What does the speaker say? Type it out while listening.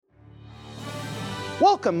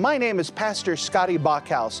Welcome, my name is Pastor Scotty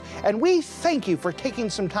Bachhaus, and we thank you for taking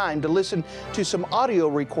some time to listen to some audio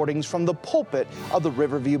recordings from the pulpit of the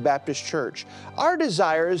Riverview Baptist Church. Our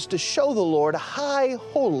desire is to show the Lord high,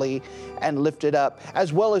 holy, and lifted up,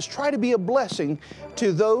 as well as try to be a blessing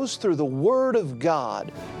to those through the Word of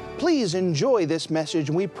God. Please enjoy this message,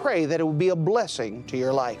 and we pray that it will be a blessing to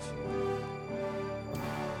your life.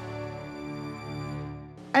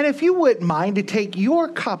 And if you wouldn't mind to take your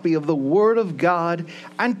copy of the Word of God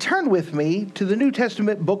and turn with me to the New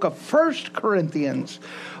Testament book of 1 Corinthians.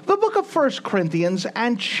 The book of 1 Corinthians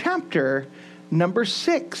and chapter number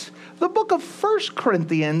 6. The book of 1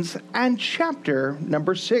 Corinthians and chapter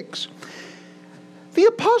number 6. The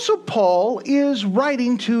Apostle Paul is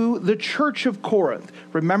writing to the church of Corinth.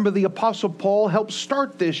 Remember, the Apostle Paul helped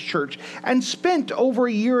start this church and spent over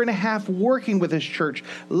a year and a half working with this church,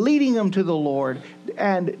 leading them to the Lord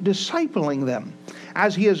and discipling them.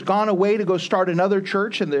 As he has gone away to go start another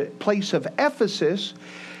church in the place of Ephesus,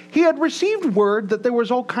 he had received word that there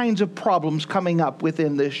was all kinds of problems coming up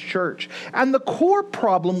within this church. And the core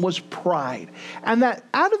problem was pride. And that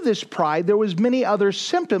out of this pride, there was many other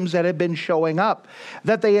symptoms that had been showing up.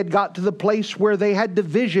 That they had got to the place where they had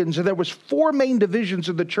divisions. And there was 4 main divisions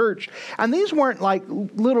of the church. And these weren't like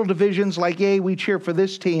little divisions like, yay, we cheer for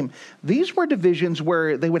this team. These were divisions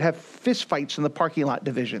where they would have fistfights in the parking lot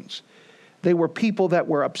divisions. They were people that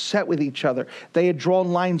were upset with each other. They had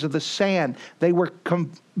drawn lines of the sand. They were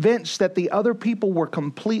convinced that the other people were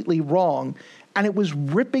completely wrong, and it was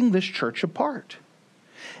ripping this church apart.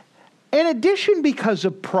 In addition, because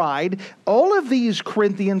of pride, all of these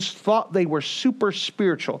Corinthians thought they were super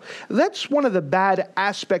spiritual. That's one of the bad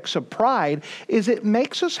aspects of pride, is it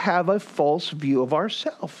makes us have a false view of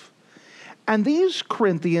ourselves. And these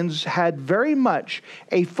Corinthians had very much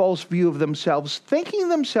a false view of themselves, thinking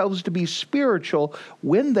themselves to be spiritual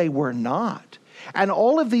when they were not. And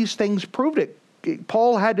all of these things proved it.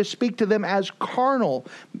 Paul had to speak to them as carnal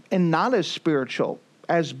and not as spiritual,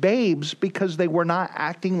 as babes, because they were not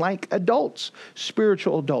acting like adults,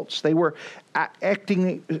 spiritual adults. They were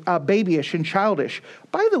acting babyish and childish.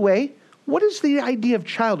 By the way, what is the idea of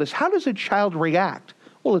childish? How does a child react?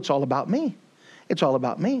 Well, it's all about me. It's all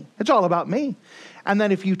about me. It's all about me. And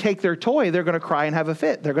then if you take their toy, they're going to cry and have a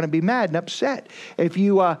fit. They're going to be mad and upset. If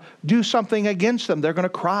you do something against them, they're going to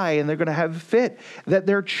cry and they're going to have a fit. That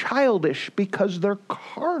they're childish because they're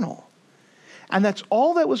carnal. And that's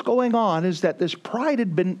all that was going on, is that this pride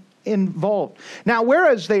had been involved. Now,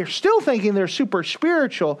 whereas they're still thinking they're super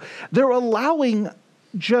spiritual, they're allowing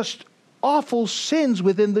just awful sins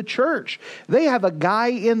within the church. They have a guy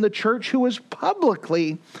in the church who is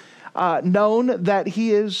publicly known that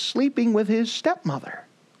he is sleeping with his stepmother.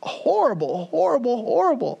 Horrible, horrible,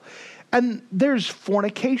 horrible. And there's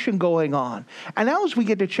fornication going on. And now as we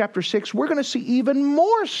get to chapter 6, we're going to see even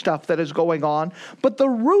more stuff that is going on. But the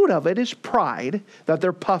root of it is pride, that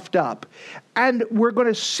they're puffed up. And we're going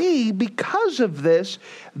to see, because of this,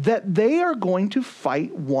 that they are going to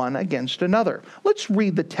fight one against another. Let's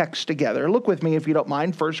read the text together. Look with me, if you don't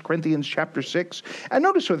mind, 1 Corinthians chapter 6. And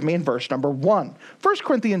notice with me in verse number 1. 1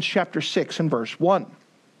 Corinthians chapter 6 and verse 1.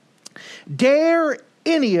 Dare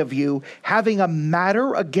any of you, having a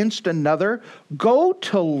matter against another, go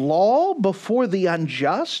to law before the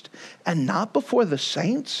unjust and not before the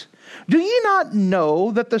saints? Do ye not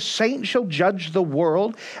know that the saints shall judge the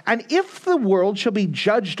world? And if the world shall be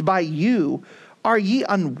judged by you, are ye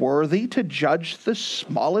unworthy to judge the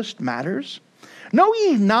smallest matters? Know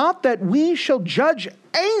ye not that we shall judge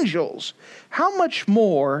angels? How much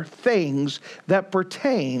more things that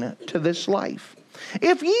pertain to this life?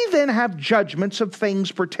 If ye then have judgments of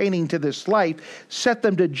things pertaining to this life, set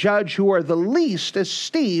them to judge who are the least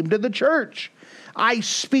esteemed in the church. I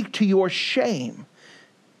speak to your shame.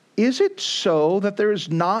 Is it so that there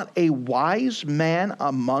is not a wise man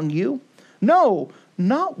among you? No,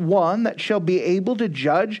 not one that shall be able to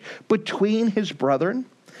judge between his brethren.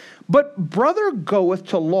 But brother goeth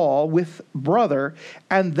to law with brother,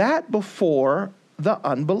 and that before the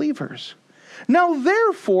unbelievers. Now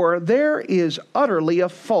therefore there is utterly a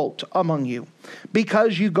fault among you,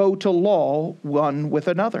 because you go to law one with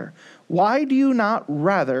another. Why do you not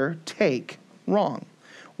rather take wrong?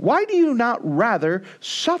 Why do you not rather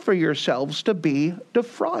suffer yourselves to be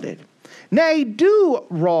defrauded? Nay, do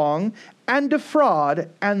wrong and defraud,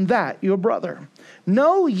 and that your brother.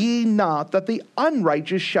 Know ye not that the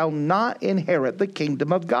unrighteous shall not inherit the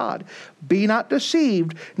kingdom of God? Be not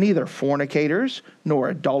deceived, neither fornicators,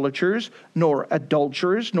 nor idolaters, nor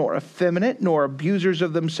adulterers, nor effeminate, nor abusers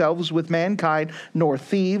of themselves with mankind, nor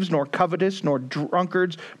thieves, nor covetous, nor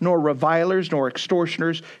drunkards, nor revilers, nor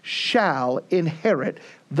extortioners shall inherit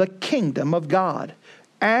the kingdom of God.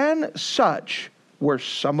 And such were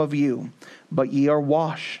some of you. But ye are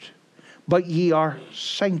washed, but ye are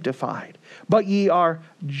sanctified, but ye are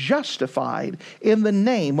justified in the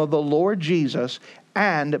name of the Lord Jesus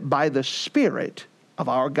and by the Spirit of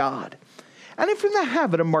our God. And if you're in the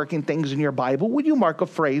habit of marking things in your Bible, would you mark a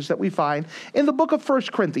phrase that we find in the book of 1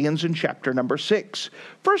 Corinthians in chapter number 6?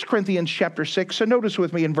 1 Corinthians chapter 6, so notice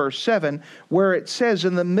with me in verse 7, where it says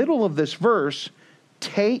in the middle of this verse,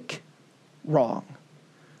 take wrong.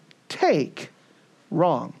 Take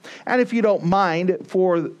wrong. And if you don't mind,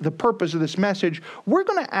 for the purpose of this message, we're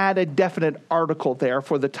going to add a definite article there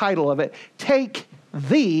for the title of it, Take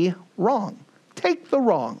the Wrong. Take the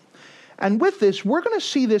wrong. And with this, we're going to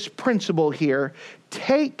see this principle here,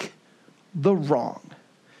 take the wrong.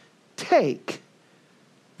 Take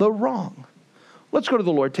the wrong. Let's go to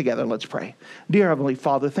the Lord together and let's pray. Dear Heavenly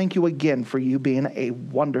Father, thank you again for you being a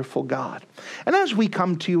wonderful God. And as we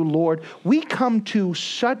come to you, Lord, we come to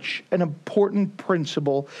such an important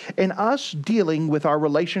principle in us dealing with our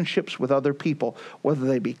relationships with other people, whether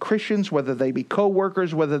they be Christians, whether they be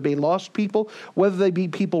co-workers, whether they be lost people, whether they be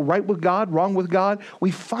people right with God, wrong with God.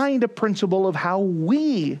 We find a principle of how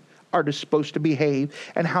we are supposed to behave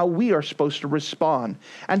and how we are supposed to respond.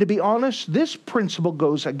 And to be honest, this principle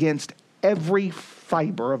goes against every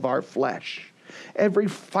fiber of our flesh, every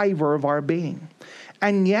fiber of our being.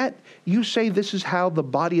 And yet, you say this is how the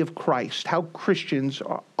body of Christ, how Christians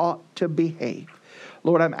ought to behave.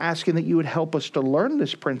 Lord, I'm asking that you would help us to learn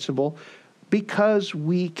this principle because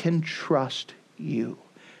we can trust you.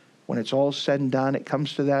 When it's all said and done, it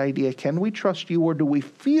comes to that idea, can we trust you, or do we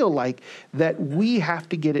feel like that we have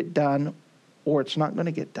to get it done or it's not going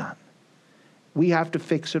to get done? We have to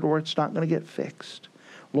fix it or it's not going to get fixed.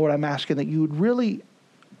 Lord, I'm asking that you would really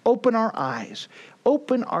open our eyes,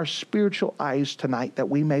 open our spiritual eyes tonight, that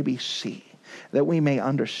we may see, that we may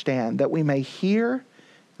understand, that we may hear,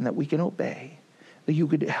 and that we can obey. That you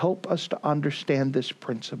could help us to understand this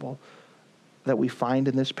principle that we find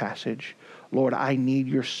in this passage. Lord, I need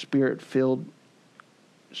your Spirit-filled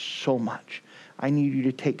so much. I need you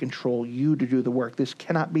to take control, you to do the work. This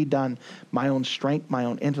cannot be done my own strength, my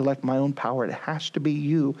own intellect, my own power. It has to be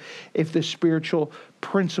you. If this spiritual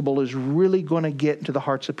principle is really going to get into the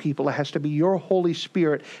hearts of people, it has to be your Holy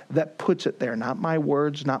Spirit that puts it there, not my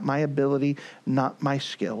words, not my ability, not my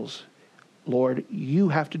skills. Lord, you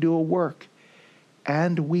have to do a work,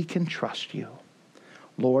 and we can trust you.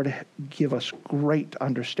 Lord, give us great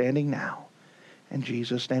understanding now. In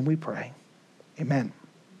Jesus' name we pray. Amen.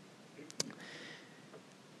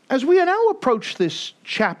 As we now approach this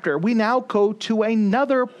chapter, we now go to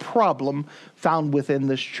another problem found within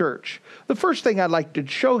this church. The first thing I'd like to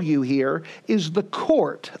show you here is the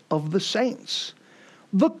court of the saints.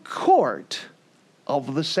 The court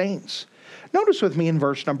of the saints. Notice with me in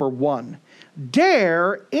verse number 1.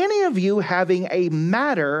 Dare any of you having a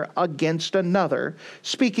matter against another,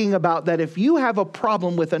 speaking about that if you have a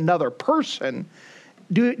problem with another person,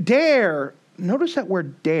 dare, notice that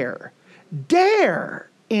word dare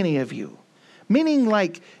any of you, meaning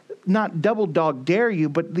like not double dog dare you,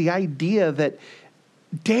 but the idea that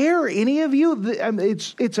dare any of you,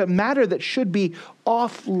 it's a matter that should be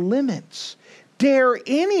off limits. Dare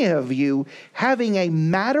any of you having a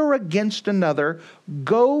matter against another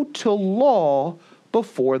go to law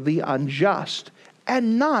before the unjust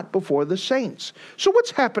and not before the saints. So what's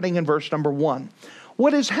happening in verse number 1?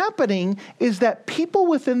 What is happening is that people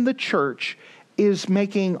within the church is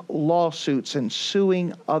making lawsuits and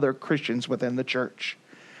suing other Christians within the church.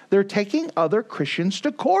 They're taking other Christians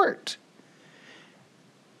to court.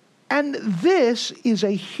 And this is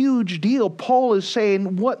a huge deal. Paul is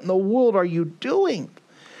saying, what in the world are you doing?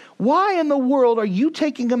 Why in the world are you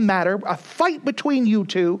taking a matter, a fight between you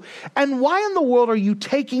two, and why in the world are you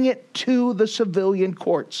taking it to the civilian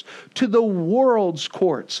courts, to the world's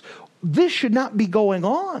courts? This should not be going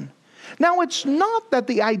on. Now, it's not that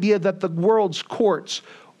the idea that the world's courts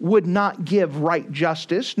would not give right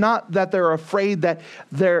justice, not that they're afraid that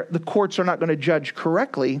the courts are not going to judge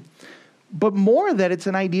correctly, but more that it's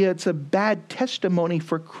an idea, it's a bad testimony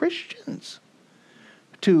for Christians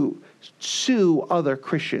to sue other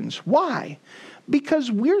Christians. Why? Because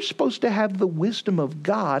we're supposed to have the wisdom of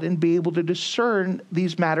God and be able to discern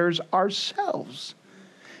these matters ourselves.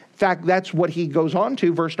 In fact, that's what he goes on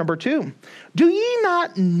to, verse number 2. Do ye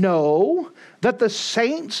not know that the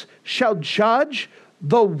saints shall judge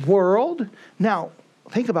the world? Now,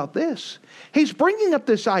 think about this. He's bringing up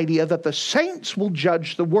this idea that the saints will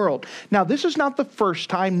judge the world. Now, this is not the first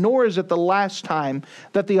time, nor is it the last time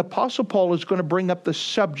that the Apostle Paul is going to bring up the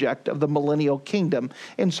subject of the millennial kingdom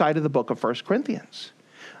inside of the book of 1 Corinthians.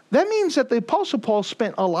 That means that the Apostle Paul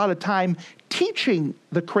spent a lot of time teaching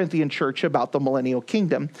the Corinthian church about the millennial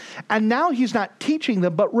kingdom, and now he's not teaching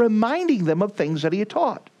them, but reminding them of things that he had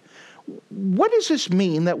taught. What does this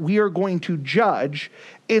mean that we are going to judge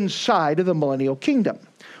inside of the millennial kingdom?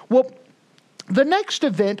 Well, the next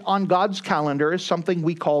event on God's calendar is something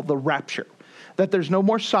we call the rapture. That there's no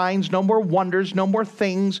more signs, no more wonders, no more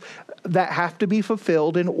things that have to be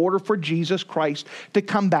fulfilled in order for Jesus Christ to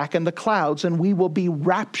come back in the clouds, and we will be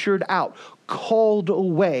raptured out, called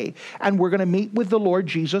away, and we're going to meet with the Lord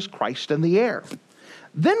Jesus Christ in the air.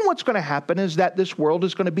 Then what's going to happen is that this world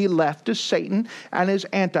is going to be left to Satan and his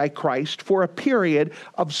Antichrist for a period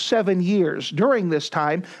of 7 years. During this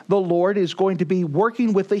time, the Lord is going to be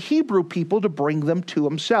working with the Hebrew people to bring them to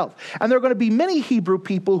himself. And there are going to be many Hebrew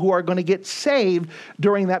people who are going to get saved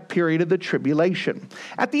during that period of the tribulation.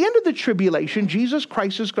 At the end of the tribulation, Jesus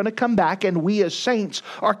Christ is going to come back, and we as saints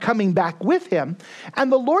are coming back with him.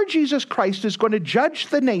 And the Lord Jesus Christ is going to judge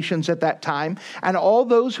the nations at that time, and all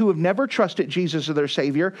those who have never trusted Jesus as their Savior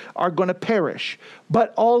are going to perish.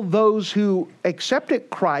 But all those who accepted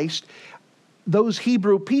Christ, those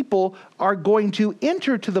Hebrew people, are going to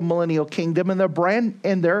enter to the millennial kingdom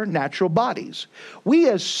in their natural bodies. We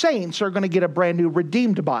as saints are going to get a brand new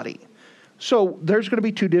redeemed body. So there's going to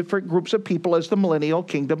be two different groups of people as the millennial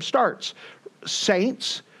kingdom starts.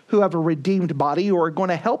 Saints who have a redeemed body, who are going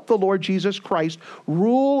to help the Lord Jesus Christ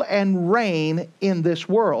rule and reign in this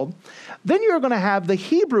world. Then you're going to have the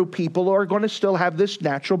Hebrew people who are going to still have this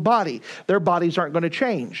natural body. Their bodies aren't going to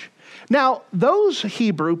change. Now, those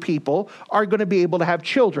Hebrew people are going to be able to have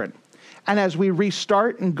children. And as we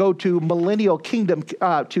restart and go to millennial kingdom,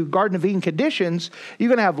 to Garden of Eden conditions, you're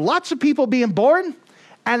going to have lots of people being born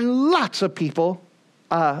and lots of people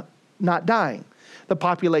not dying. The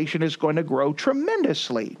population is going to grow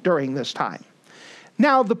tremendously during this time.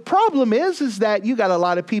 Now, the problem is that you got a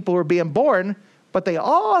lot of people who are being born, but they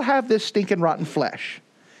all have this stinking rotten flesh.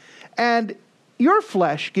 And your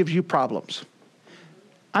flesh gives you problems.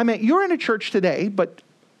 I mean, you're in a church today, but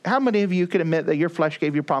how many of you can admit that your flesh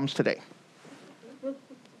gave you problems today?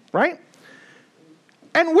 Right?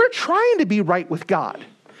 And we're trying to be right with God.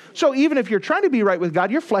 So even if you're trying to be right with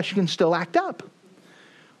God, your flesh can still act up.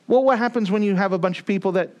 Well, what happens when you have a bunch of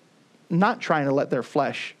people that not trying to let their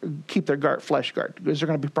flesh, keep their flesh guard? Is there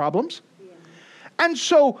going to be problems? Yeah. And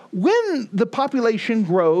so when the population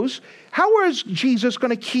grows, how is Jesus going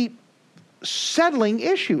to keep settling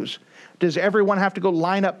issues? Does everyone have to go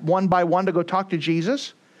line up one by one to go talk to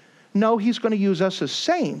Jesus? No, he's going to use us as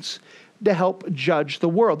saints to help judge the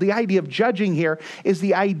world. The idea of judging here is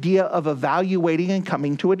the idea of evaluating and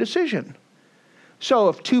coming to a decision. So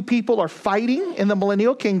if two people are fighting in the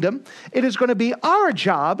millennial kingdom, it is going to be our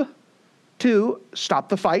job to stop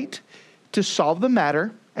the fight, to solve the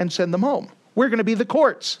matter, and send them home. We're going to be the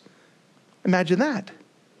courts. Imagine that.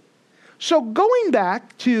 So going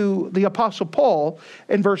back to the Apostle Paul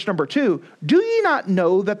in verse number 2, do ye not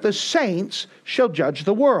know that the saints shall judge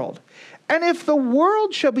the world? And if the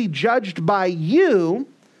world shall be judged by you,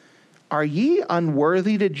 are ye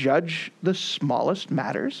unworthy to judge the smallest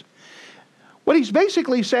matters? What he's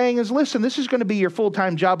basically saying is, listen, this is going to be your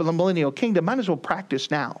full-time job in the millennial kingdom. Might as well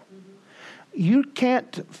practice now. You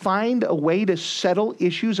can't find a way to settle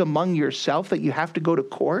issues among yourself that you have to go to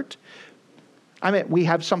court. I mean, we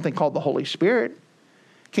have something called the Holy Spirit.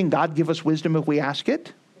 Can God give us wisdom if we ask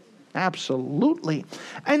it? Absolutely.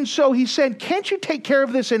 And so he said, can't you take care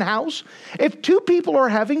of this in-house? If two people are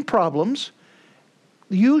having problems,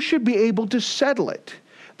 you should be able to settle it.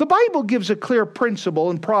 The Bible gives a clear principle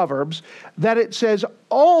in Proverbs that it says,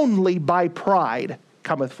 only by pride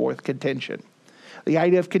cometh forth contention. The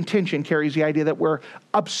idea of contention carries the idea that we're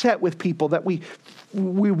upset with people, that we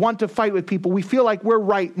want to fight with people. We feel like we're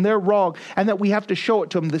right and they're wrong, and that we have to show it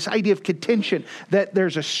to them. This idea of contention, that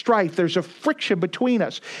there's a strife, there's a friction between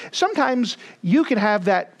us. Sometimes you can have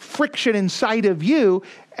that friction inside of you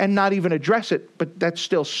and not even address it, but that's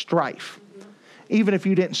still strife. Even if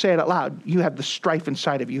you didn't say it out loud, you have the strife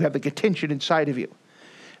inside of you. You have the contention inside of you.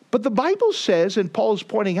 But the Bible says, and Paul's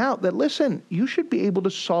pointing out, that listen, you should be able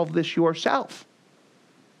to solve this yourself.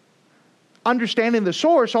 Understanding the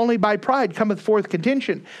source, only by pride cometh forth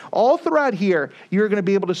contention. All throughout here, you're going to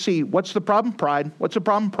be able to see what's the problem? Pride. What's the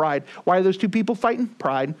problem? Pride. Why are those two people fighting?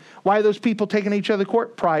 Pride. Why are those people taking each other to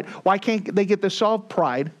court? Pride. Why can't they get this solved?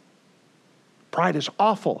 Pride. Pride is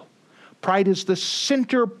awful. Pride is the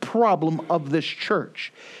center problem of this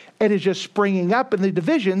church. It is just springing up in the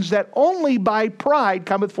divisions that only by pride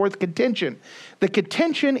cometh forth contention. The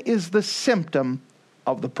contention is the symptom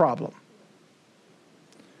of the problem.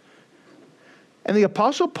 And the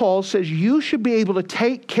Apostle Paul says you should be able to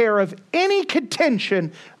take care of any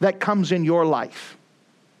contention that comes in your life.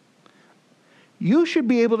 You should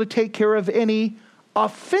be able to take care of any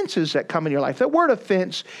offenses that come in your life. That word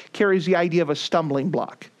offense carries the idea of a stumbling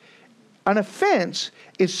block. An offense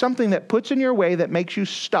is something that puts in your way that makes you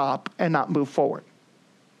stop and not move forward.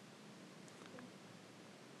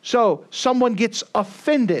 So someone gets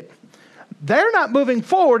offended. They're not moving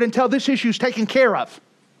forward until this issue is taken care of.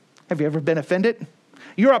 Have you ever been offended?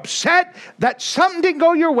 You're upset that something didn't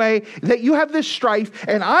go your way, that you have this strife,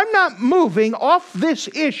 and I'm not moving off this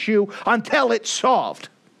issue until it's solved.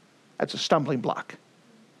 That's a stumbling block.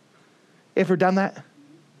 Ever done that?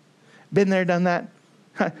 Been there, done that?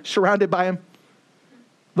 Surrounded by them?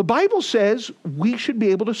 The Bible says we should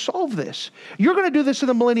be able to solve this. You're going to do this in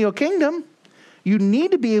the millennial kingdom. You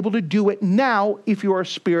need to be able to do it now if you are a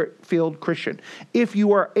Spirit-filled Christian. If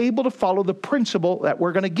you are able to follow the principle that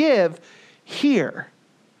we're going to give here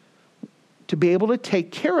to be able to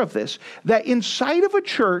take care of this. That inside of a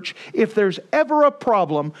church, if there's ever a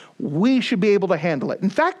problem, we should be able to handle it. In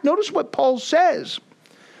fact, notice what Paul says.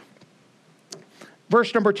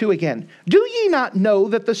 Verse number 2 again. Do ye not know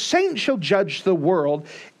that the saints shall judge the world?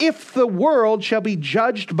 If the world shall be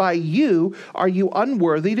judged by you, are you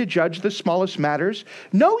unworthy to judge the smallest matters?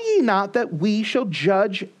 Know ye not that we shall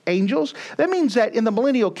judge angels? That means that in the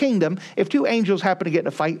millennial kingdom, if two angels happen to get in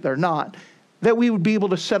a fight, they're not, that we would be able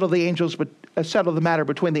to settle the matter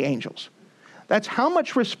between the angels. That's how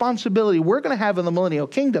much responsibility we're going to have in the millennial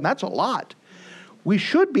kingdom. That's a lot. We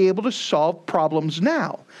should be able to solve problems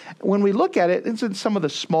now. When we look at it, isn't some of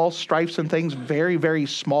the small strifes and things very, very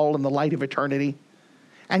small in the light of eternity?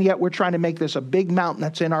 And yet we're trying to make this a big mountain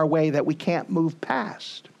that's in our way that we can't move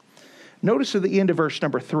past. Notice at the end of verse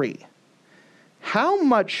number 3. How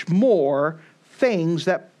much more things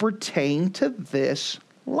that pertain to this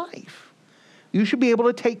life? You should be able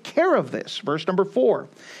to take care of this. Verse number 4.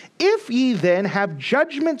 If ye then have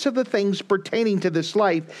judgments of the things pertaining to this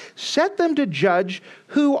life, set them to judge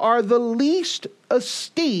who are the least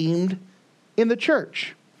esteemed in the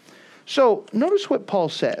church. So notice what Paul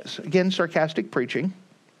says. Again, sarcastic preaching.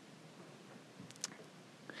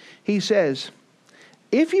 He says,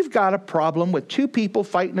 if you've got a problem with two people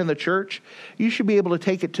fighting in the church, you should be able to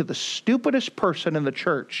take it to the stupidest person in the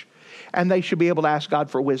church, and they should be able to ask God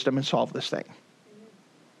for wisdom and solve this thing.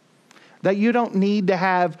 That you don't need to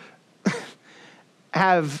have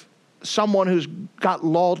someone who's got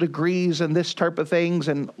law degrees and this type of things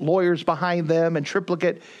and lawyers behind them and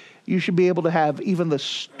triplicate. You should be able to have even the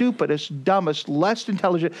stupidest, dumbest, less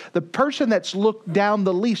intelligent, the person that's looked down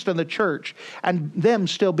the least in the church, and them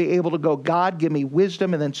still be able to go, God, give me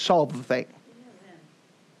wisdom, and then solve the thing.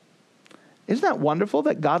 Isn't that wonderful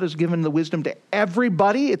that God has given the wisdom to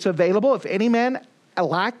everybody? It's available. If any man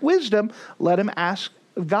lack wisdom, let him ask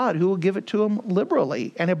of God, who will give it to him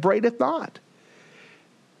liberally, and upbraideth not.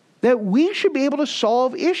 That we should be able to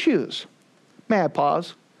solve issues. May I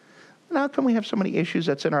pause? And how come we have so many issues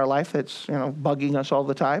that's in our life that's, bugging us all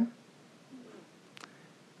the time?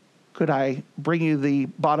 Could I bring you the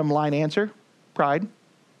bottom line answer? Pride.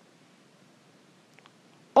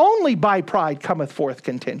 Only by pride cometh forth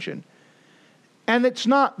contention. And it's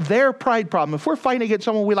not their pride problem. If we're fighting against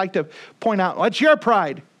someone, we like to point out, it's your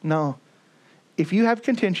pride. No. If you have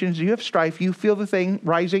contentions, you have strife, you feel the thing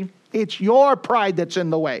rising, it's your pride that's in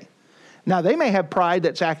the way. Now, they may have pride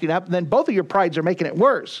that's acting up, and then both of your prides are making it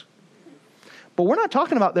worse. But we're not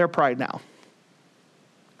talking about their pride now.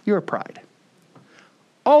 Your pride.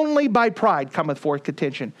 Only by pride cometh forth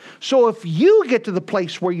contention. So if you get to the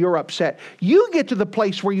place where you're upset, you get to the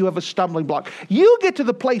place where you have a stumbling block, you get to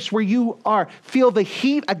the place where you feel the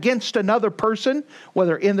heat against another person,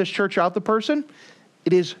 whether in this church or out the person,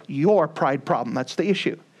 it is your pride problem. That's the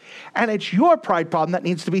issue. And it's your pride problem that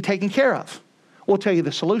needs to be taken care of. We'll tell you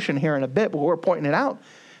the solution here in a bit, but we're pointing it out.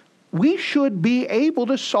 We should be able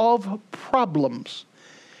to solve problems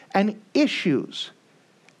and issues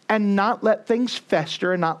and not let things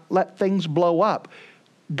fester and not let things blow up.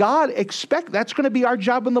 God expects, that's going to be our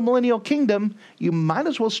job in the millennial kingdom. You might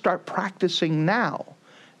as well start practicing now.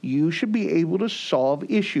 You should be able to solve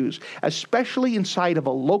issues, especially inside of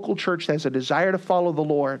a local church that has a desire to follow the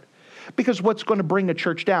Lord. Because what's going to bring a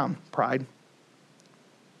church down? Pride.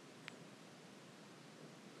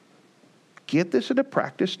 Get this into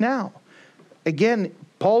practice now. Again,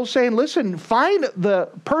 Paul's saying, listen, find the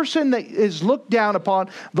person that is looked down upon,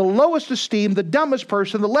 the lowest esteem, the dumbest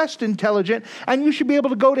person, the less intelligent, and you should be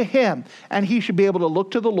able to go to him, and he should be able to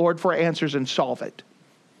look to the Lord for answers and solve it.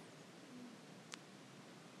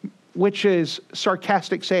 Which is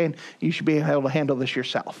sarcastic saying, you should be able to handle this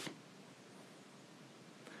yourself.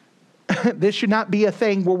 This should not be a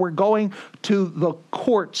thing where we're going to the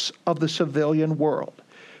courts of the civilian world.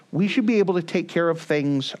 We should be able to take care of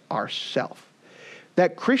things ourselves.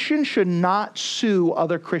 That Christians should not sue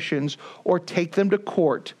other Christians or take them to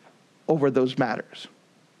court over those matters.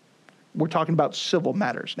 We're talking about civil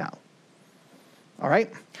matters now. All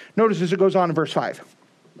right? Notice as it goes on in verse 5.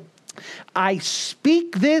 I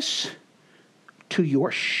speak this to your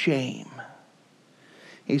shame.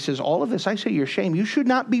 He says, all of this, I say your shame. You should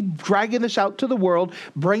not be dragging this out to the world,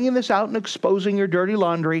 bringing this out and exposing your dirty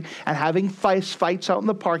laundry and having fights out in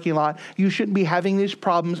the parking lot. You shouldn't be having these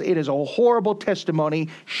problems. It is a horrible testimony.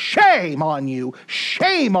 Shame on you.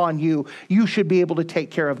 Shame on you. You should be able to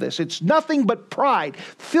take care of this. It's nothing but pride.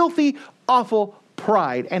 Filthy, awful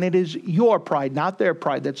pride. And it is your pride, not their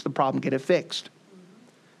pride. That's the problem. Get it fixed.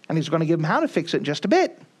 And he's going to give them how to fix it in just a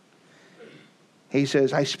bit. He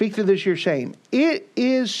says, I speak to this your shame. It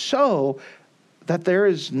is so that there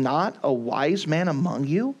is not a wise man among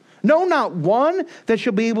you. No, not one that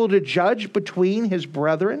shall be able to judge between his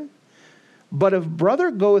brethren. But if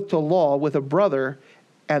brother goeth to law with a brother,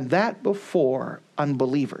 and that before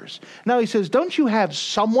unbelievers. Now he says, don't you have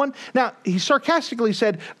someone? Now he sarcastically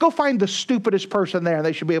said, go find the stupidest person there and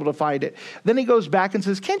they should be able to find it. Then he goes back and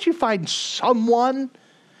says, can't you find someone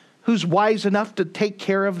who's wise enough to take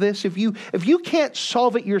care of this? If you can't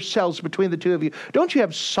solve it yourselves between the two of you, don't you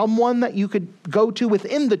have someone that you could go to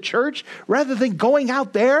within the church rather than going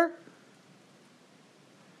out there?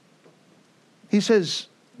 He says,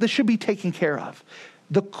 this should be taken care of.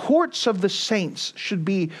 The courts of the saints should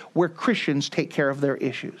be where Christians take care of their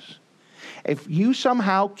issues. If you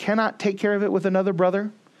somehow cannot take care of it with another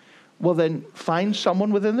brother, well then find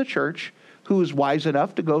someone within the church who is wise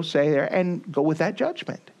enough to go say there and go with that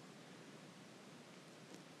judgment.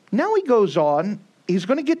 Now he goes on. He's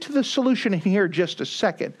going to get to the solution in here in just a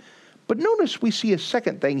second. But notice we see a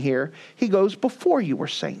second thing here. He goes, before you were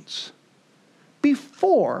saints.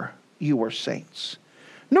 Before you were saints.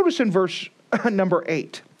 Notice in verse number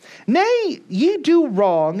 8. Nay, ye do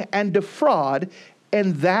wrong and defraud,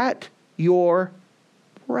 and that your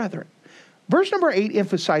brethren. Verse number 8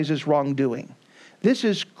 emphasizes wrongdoing. This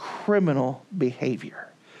is criminal behavior.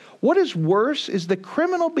 What is worse is the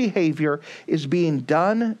criminal behavior is being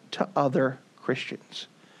done to other Christians.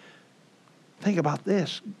 Think about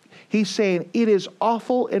this. He's saying it is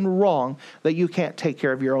awful and wrong that you can't take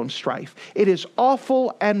care of your own strife. It is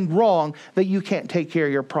awful and wrong that you can't take care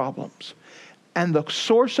of your problems. And the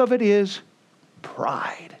source of it is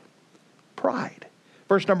pride. Pride.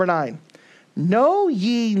 Verse number 9. Know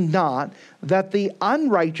ye not that the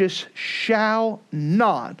unrighteous shall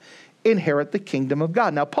not inherit the kingdom of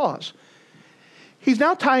God. Now pause. He's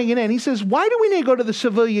now tying it in. He says, why do we need to go to the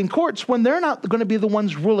civilian courts when they're not going to be the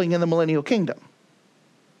ones ruling in the millennial kingdom?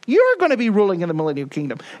 You're going to be ruling in the millennial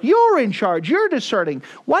kingdom. You're in charge. You're discerning.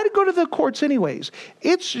 Why to go to the courts anyways?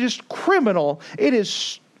 It's just criminal. It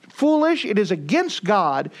is foolish. It is against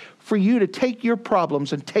God for you to take your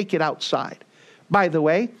problems and take it outside. By the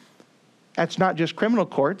way, that's not just criminal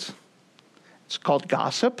courts. It's called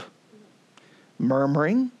gossip,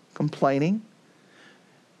 murmuring, complaining.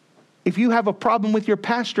 If you have a problem with your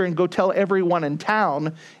pastor and go tell everyone in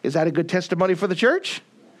town, is that a good testimony for the church?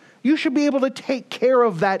 You should be able to take care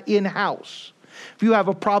of that in-house. If you have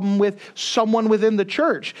a problem with someone within the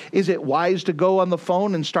church, is it wise to go on the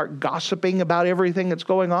phone and start gossiping about everything that's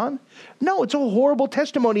going on? No, it's a horrible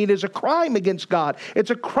testimony. It is a crime against God. It's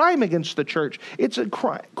a crime against the church. It's a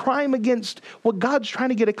crime against what God's trying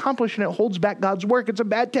to get accomplished, and it holds back God's work. It's a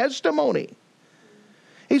bad testimony.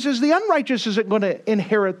 He says the unrighteous isn't going to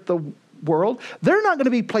inherit the world. They're not going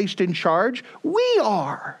to be placed in charge. We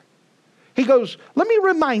are. He goes, let me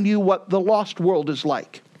remind you what the lost world is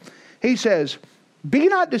like. He says, be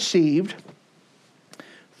not deceived,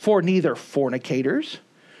 for neither fornicators,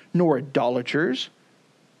 nor idolaters,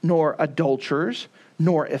 nor adulterers,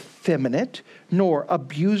 nor effeminate, nor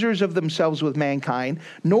abusers of themselves with mankind,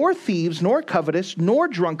 nor thieves, nor covetous, nor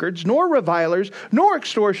drunkards, nor revilers, nor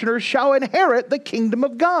extortioners shall inherit the kingdom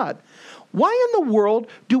of God. Why in the world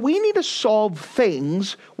do we need to solve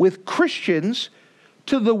things with Christians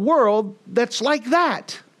to the world that's like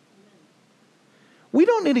that? We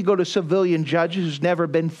don't need to go to civilian judges who's never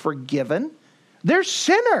been forgiven. They're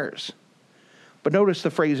sinners. But notice the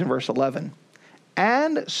phrase in verse 11.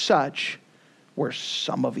 And such were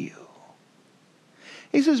some of you.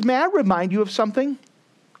 He says, may I remind you of something?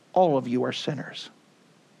 All of you are sinners.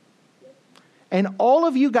 And all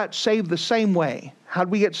of you got saved the same way. How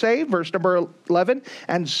did we get saved? Verse number 11.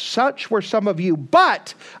 And such were some of you.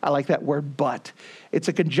 But, I like that word but. It's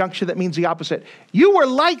a conjunction that means the opposite. You were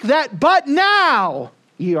like that, but now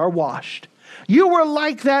ye are washed. You were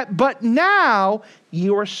like that, but now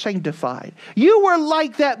you are sanctified. You were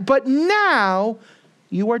like that, but now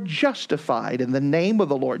you are justified in the name of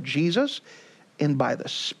the Lord Jesus and by the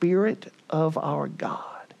Spirit of our God.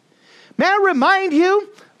 May I remind you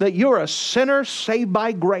that you're a sinner saved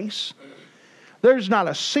by grace? There's not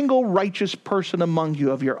a single righteous person among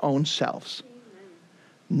you of your own selves.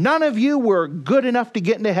 None of you were good enough to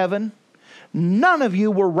get into heaven. None of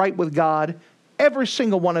you were right with God. Every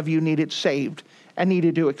single one of you needed saved and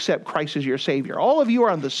needed to accept Christ as your Savior. All of you are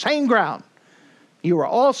on the same ground. You are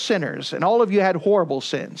all sinners, and all of you had horrible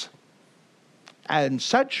sins. And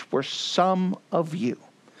such were some of you.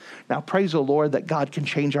 Now, praise the Lord that God can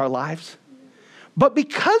change our lives. But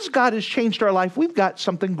because God has changed our life, we've got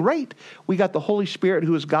something great. We got the Holy Spirit,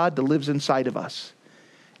 who is God, that lives inside of us.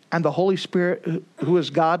 And the Holy Spirit, who is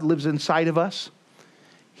God, lives inside of us.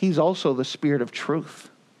 He's also the Spirit of truth.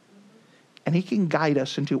 And He can guide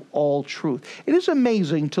us into all truth. It is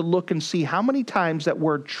amazing to look and see how many times that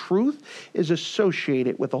word truth is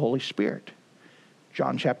associated with the Holy Spirit.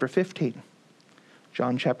 John chapter 15.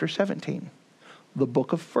 John chapter 17. The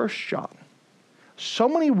book of 1 John. So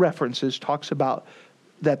many references talks about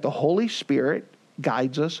that the Holy Spirit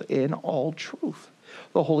guides us in all truth.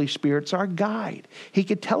 The Holy Spirit's our guide. He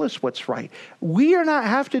could tell us what's right. We are not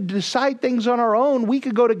have to decide things on our own. We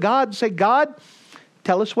could go to God and say, God,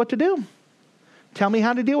 tell us what to do. Tell me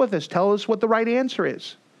how to deal with this. Tell us what the right answer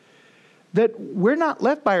is. That we're not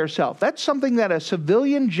left by ourselves. That's something that a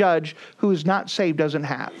civilian judge who is not saved doesn't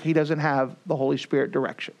have. He doesn't have the Holy Spirit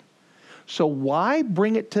direction. So why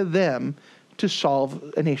bring it to them to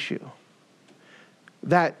solve an issue?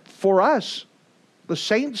 That for us, the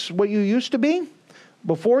saints, what you used to be,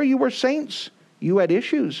 before you were saints, you had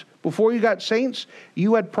issues. Before you got saints,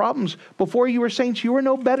 you had problems. Before you were saints, you were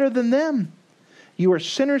no better than them. You are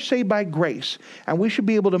sinners saved by grace. And we should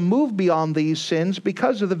be able to move beyond these sins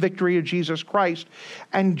because of the victory of Jesus Christ.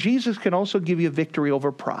 And Jesus can also give you victory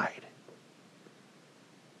over pride.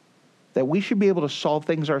 That we should be able to solve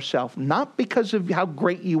things ourselves, not because of how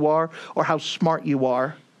great you are or how smart you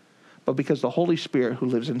are, but because the Holy Spirit who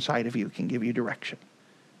lives inside of you can give you direction.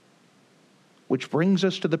 Which brings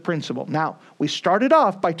us to the principle. Now, we started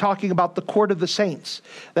off by talking about the court of the saints.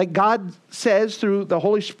 That God says through the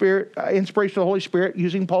Holy Spirit, inspiration of the Holy Spirit,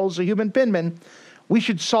 using Paul as a human penman, we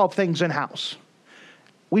should solve things in-house.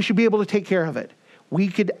 We should be able to take care of it. We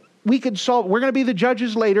could solve, we're going to be the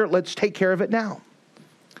judges later, let's take care of it now.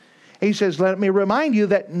 He says, let me remind you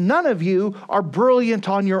that none of you are brilliant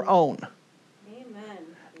on your own. Amen.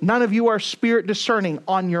 None of you are spirit discerning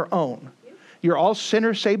on your own. You're all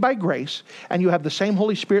sinners saved by grace, and you have the same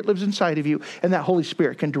Holy Spirit lives inside of you, and that Holy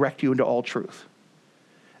Spirit can direct you into all truth.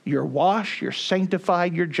 You're washed, you're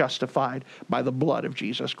sanctified, you're justified by the blood of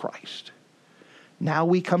Jesus Christ. Now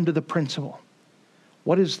we come to the principle.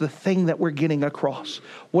 What is the thing that we're getting across?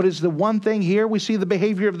 What is the one thing here? We see the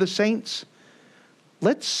behavior of the saints.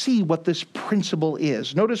 Let's see what this principle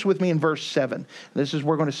is. Notice with me in verse 7. This is where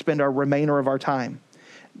we're going to spend our remainder of our time.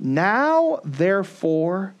 Now,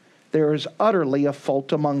 therefore, there is utterly a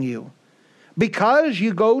fault among you, because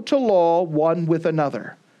you go to law one with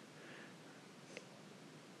another.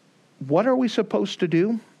 What are we supposed to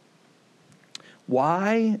do?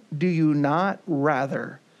 Why do you not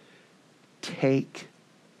rather take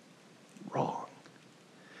wrong?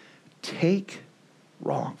 Take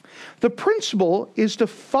wrong. The principle is to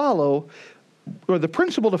follow, or the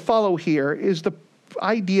principle to follow here is the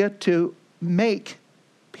idea to make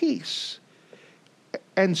peace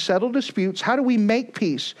and settle disputes. How do we make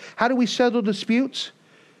peace? How do we settle disputes?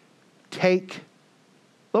 Take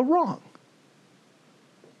the wrong.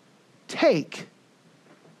 Take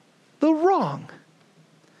the wrong.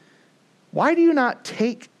 Why do you not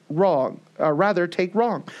take wrong, or rather take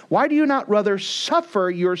wrong? Why do you not rather suffer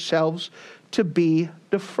yourselves to be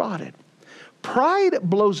defrauded? Pride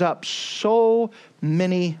blows up so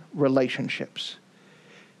many relationships.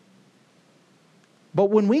 But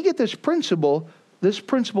when we get this principle is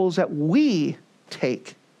that we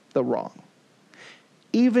take the wrong,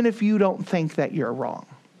 even if you don't think that you're wrong.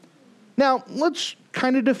 Now, let's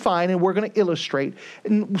kind of define, and we're going to illustrate,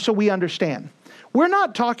 and so we understand. We're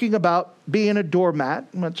not talking about being a doormat.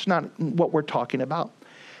 That's not what we're talking about.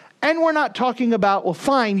 And we're not talking about, well,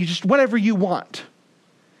 fine, you just whatever you want.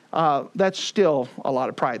 That's still a lot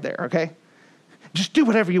of pride there, okay? Just do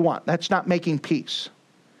whatever you want. That's not making peace.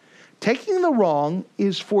 Taking the wrong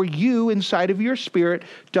is for you inside of your spirit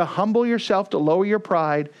to humble yourself, to lower your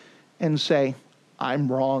pride, and say,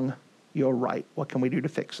 I'm wrong, you're right. What can we do to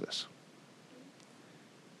fix this?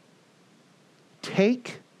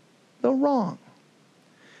 Take the wrong.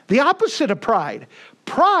 The opposite of pride.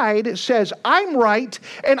 Pride says, I'm right,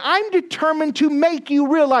 and I'm determined to make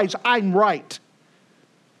you realize I'm right.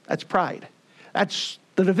 That's pride. That's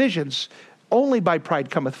the divisions. Only by pride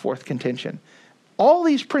cometh forth contention. All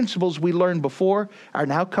these principles we learned before are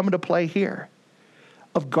now coming to play here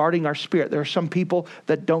of guarding our spirit. There are some people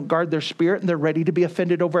that don't guard their spirit and they're ready to be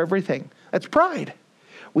offended over everything. That's pride.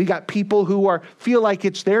 We got people who feel like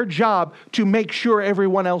it's their job to make sure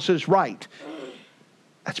everyone else is right.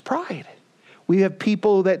 That's pride. We have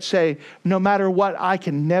people that say, no matter what, I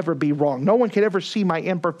can never be wrong. No one can ever see my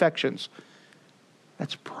imperfections.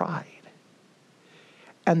 That's pride.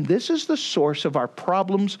 And this is the source of our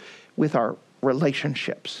problems with our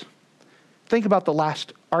relationships. Think about the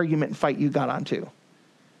last argument and fight you got onto.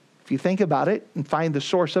 If you think about it and find the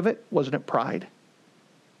source of it, wasn't it pride?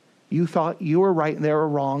 You thought you were right and they were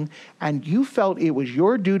wrong, and you felt it was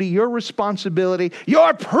your duty, your responsibility,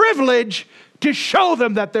 your privilege to show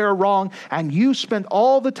them that they're wrong, and you spent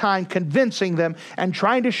all the time convincing them and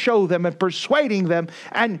trying to show them and persuading them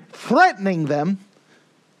and threatening them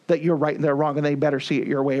that you're right and they're wrong and they better see it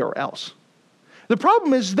your way or else. The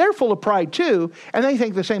problem is they're full of pride too, and they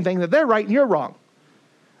think the same thing, that they're right and you're wrong.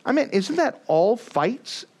 I mean, isn't that all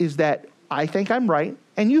fights? Is that I think I'm right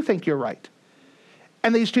and you think you're right.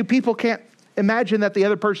 And these two people can't imagine that the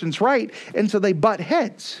other person's right, and so they butt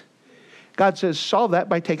heads. God says, solve that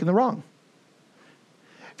by taking the wrong.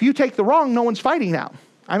 If you take the wrong, no one's fighting now.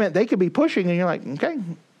 I mean, they could be pushing and you're like, okay.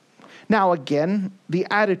 Now again, the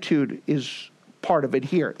attitude is part of it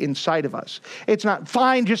here inside of us. It's not,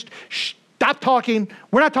 fine, just stop talking.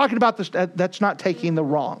 We're not talking about this. That's not taking the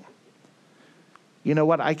wrong. You know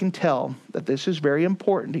what? I can tell that this is very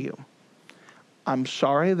important to you. I'm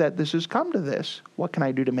sorry that this has come to this. What can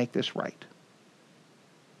I do to make this right?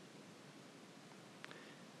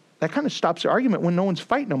 That kind of stops the argument when no one's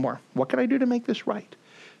fighting no more. What can I do to make this right?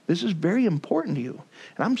 This is very important to you.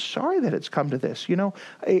 And I'm sorry that it's come to this. You know,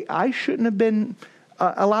 I shouldn't have been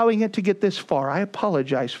allowing it to get this far. I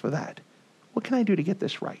apologize for that. What can I do to get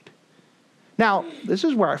this right? Now, this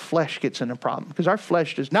is where our flesh gets in a problem, because our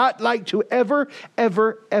flesh does not like to ever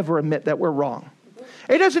admit that we're wrong.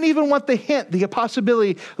 It doesn't even want the hint, the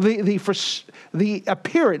possibility, the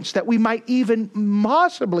appearance that we might even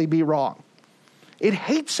possibly be wrong. It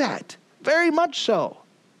hates that, very much so.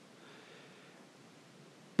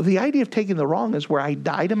 But the idea of taking the wrong is where I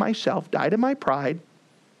die to myself, die to my pride.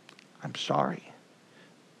 I'm sorry.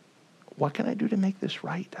 What can I do to make this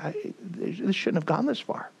right? This shouldn't have gone this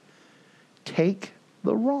far. Take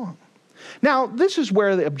the wrong. Now, this is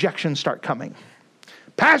where the objections start coming.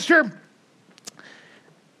 Pastor,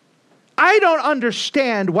 I don't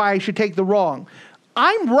understand why I should take the wrong.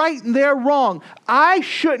 I'm right and they're wrong. I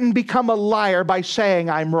shouldn't become a liar by saying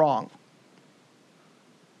I'm wrong.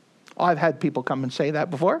 Oh, I've had people come and say that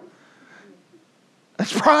before.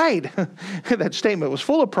 That's pride. That statement was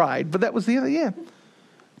full of pride, but that was the other, yeah.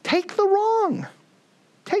 Take the wrong.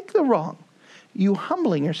 Take the wrong. You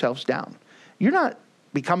humbling yourselves down. You're not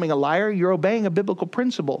becoming a liar. You're obeying a biblical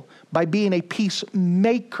principle by being a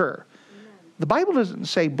peacemaker. The Bible doesn't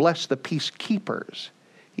say bless the peacekeepers.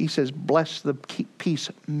 He says bless the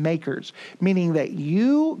peacemakers, meaning that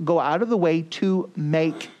you go out of the way to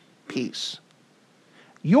make peace.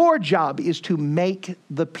 Your job is to make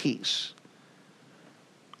the peace.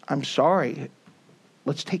 I'm sorry.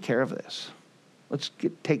 Let's take care of this. Let's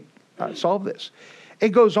solve this. It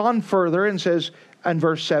goes on further and says in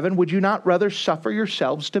verse 7, would you not rather suffer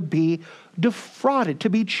yourselves to be defrauded, to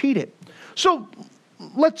be cheated? So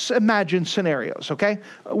let's imagine scenarios, okay?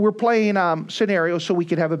 We're playing scenarios so we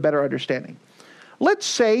can have a better understanding. Let's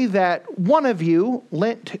say that one of you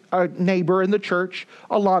lent a neighbor in the church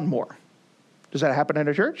a lawnmower. Does that happen in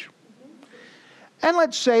a church? And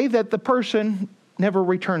let's say that the person never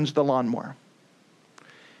returns the lawnmower.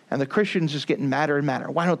 And the Christian's just getting madder and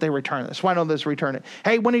madder. Why don't they return this? Why don't they return it?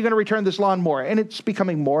 Hey, when are you going to return this lawnmower? And it's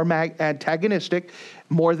becoming more antagonistic.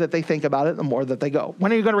 More that they think about it, the more that they go.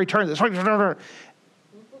 When are you going to return this?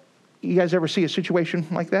 You guys ever see a situation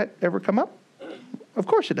like that ever come up? Of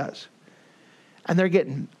course it does. And they're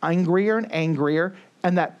getting angrier and angrier.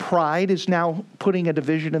 And that pride is now putting a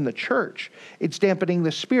division in the church. It's dampening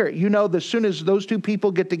the spirit. You know, as soon as those two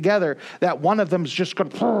people get together, that one of them is just going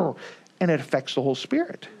to, and it affects the whole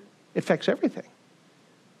spirit. It affects everything.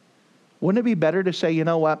 Wouldn't it be better to say, you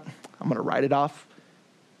know what, I'm going to write it off?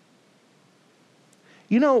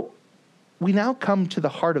 You know, we now come to the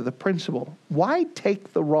heart of the principle. Why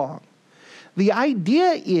take the wrong? The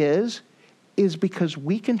idea is because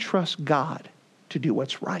we can trust God to do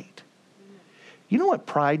what's right. You know what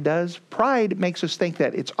pride does? Pride makes us think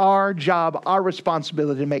that it's our job, our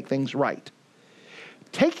responsibility to make things right.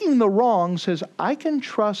 Taking the wrong says, I can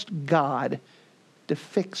trust God to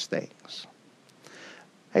fix things.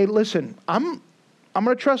 Hey, listen, I'm going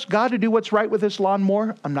to trust God to do what's right with this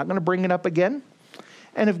lawnmower. I'm not going to bring it up again.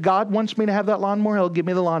 And if God wants me to have that lawnmower, He'll give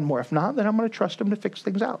me the lawnmower. If not, then I'm going to trust Him to fix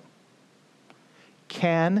things out.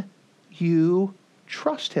 Can you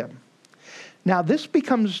trust Him? Now, this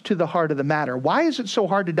becomes to the heart of the matter. Why is it so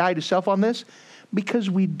hard to die to self on this? Because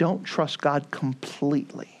we don't trust God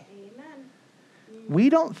completely. Amen. We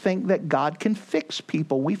don't think that God can fix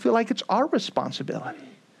people. We feel like it's our responsibility.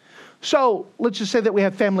 So, let's just say that we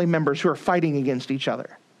have family members who are fighting against each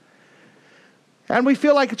other. And we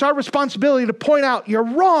feel like it's our responsibility to point out, you're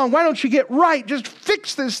wrong, why don't you get right? Just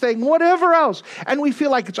fix this thing, whatever else. And we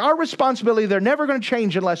feel like it's our responsibility, they're never going to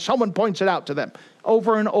change unless someone points it out to them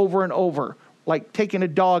over and over and over. Like taking a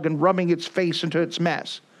dog and rubbing its face into its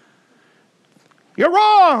mess. You're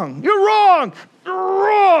wrong! You're wrong! You're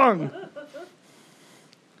wrong!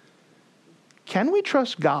 Can we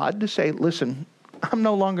trust God to say, listen, I'm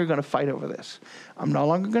no longer going to fight over this. I'm no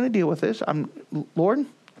longer going to deal with this. Lord,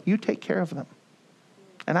 you take care of them.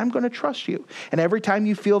 And I'm going to trust you. And every time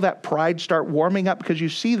you feel that pride start warming up because you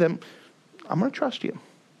see them, I'm going to trust you.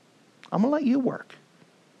 I'm going to let you work.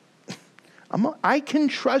 I can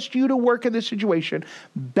trust you to work in this situation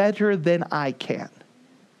better than I can.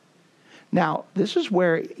 Now, this is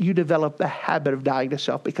where you develop the habit of dying to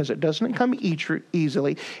self because it doesn't come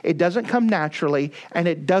easily, it doesn't come naturally, and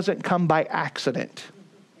it doesn't come by accident.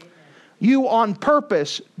 You on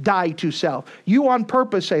purpose die to self. You on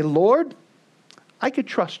purpose say, Lord, I could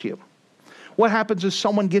trust you. What happens is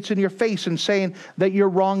someone gets in your face and saying that you're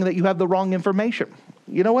wrong, that you have the wrong information.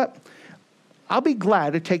 You know what? I'll be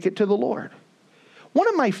glad to take it to the Lord. One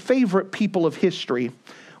of my favorite people of history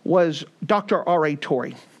was Dr. R.A.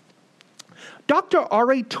 Torrey. Dr.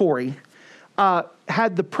 R.A. Torrey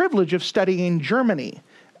had the privilege of studying in Germany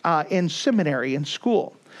in seminary, in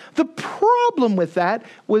school. The problem with that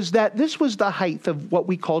was that this was the height of what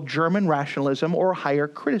we call German rationalism or higher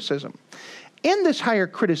criticism. In this higher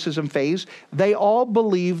criticism phase, they all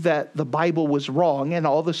believed that the Bible was wrong, and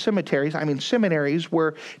all the seminaries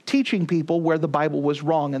were teaching people where the Bible was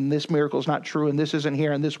wrong, and this miracle is not true, and this isn't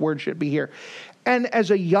here, and this word should be here. And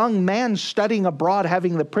as a young man studying abroad,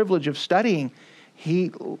 having the privilege of studying,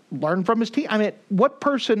 he learned from his teacher. What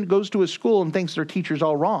person goes to a school and thinks their teacher's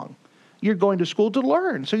all wrong? You're going to school to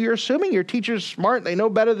learn. So you're assuming your teacher's smart, they know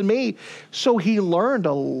better than me. So he learned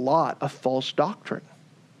a lot of false doctrine.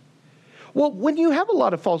 Well, when you have a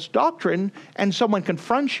lot of false doctrine and someone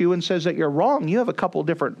confronts you and says that you're wrong, you have a couple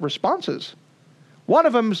different responses. One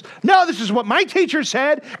of them is, no, this is what my teacher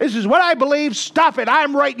said. This is what I believe. Stop it.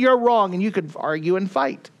 I'm right. You're wrong. And you could argue and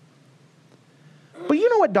fight. But you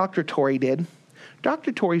know what Dr. Torrey did?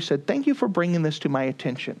 Dr. Torrey said, thank you for bringing this to my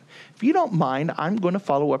attention. If you don't mind, I'm going to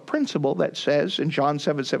follow a principle that says in John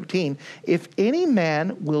 7:17, if any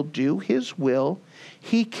man will do his will,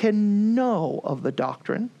 he can know of the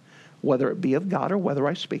doctrine, whether it be of God or whether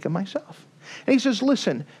I speak of myself. And he says,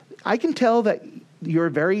 listen, I can tell that you're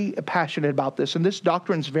very passionate about this, and this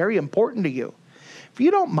doctrine is very important to you. If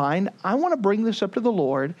you don't mind, I want to bring this up to the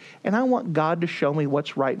Lord, and I want God to show me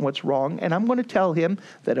what's right and what's wrong, and I'm going to tell him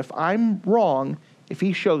that if I'm wrong, if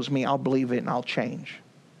he shows me, I'll believe it and I'll change.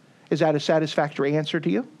 Is that a satisfactory answer to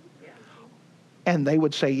you? Yeah. And they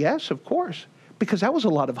would say, yes, of course, because that was a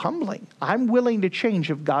lot of humbling. I'm willing to change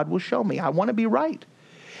if God will show me. I want to be right.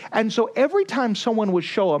 And so every time someone would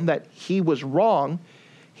show him that he was wrong,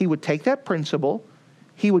 he would take that principle,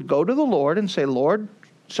 he would go to the Lord and say, Lord,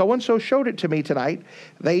 so-and-so showed it to me tonight.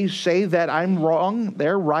 They say that I'm wrong,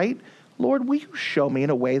 they're right. Lord, will you show me in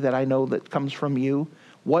a way that I know that comes from you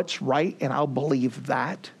what's right, and I'll believe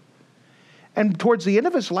that. And towards the end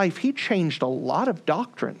of his life, he changed a lot of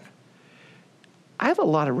doctrine. I have a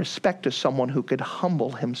lot of respect to someone who could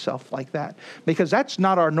humble himself like that, because that's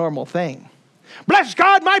not our normal thing. Bless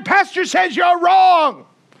God, my pastor says you're wrong.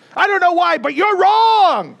 I don't know why, but you're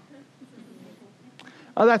wrong.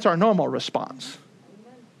 Oh, that's our normal response.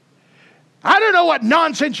 I don't know what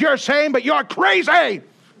nonsense you're saying, but you're crazy.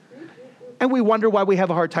 And we wonder why we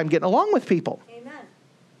have a hard time getting along with people.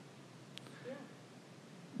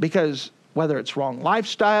 Because whether it's wrong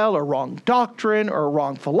lifestyle or wrong doctrine or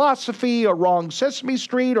wrong philosophy or wrong Sesame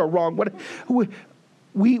Street or wrong what,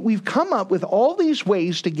 we've come up with all these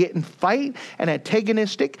ways to get in fight and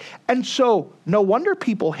antagonistic. And so no wonder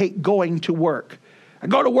people hate going to work. I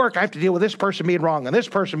go to work, I have to deal with this person being wrong and this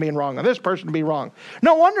person being wrong and this person being wrong.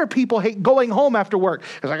 No wonder people hate going home after work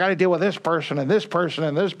because I got to deal with this person and this person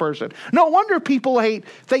and this person. No wonder people hate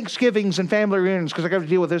Thanksgivings and family reunions because I got to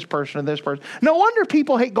deal with this person and this person. No wonder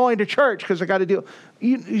people hate going to church because I got to deal.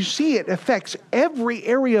 You see, it affects every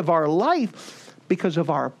area of our life because of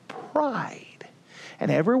our pride. And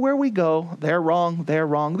everywhere we go, they're wrong, they're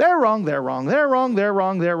wrong, they're wrong, they're wrong, they're wrong, they're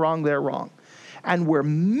wrong, they're wrong, they're wrong. And we're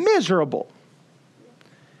miserable.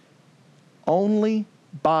 Only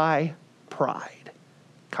by pride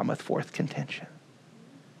cometh forth contention.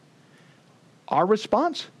 Our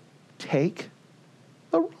response, take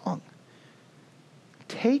the wrong.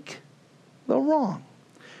 Take the wrong.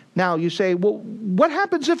 Now you say, well, what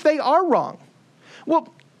happens if they are wrong?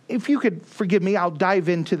 Well, if you could forgive me, I'll dive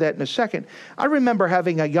into that in a second. I remember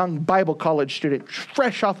having a young Bible college student,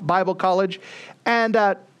 fresh off Bible college, and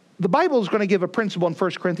the Bible is going to give a principle in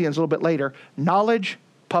 1 Corinthians a little bit later. Knowledge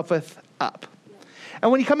puffeth up.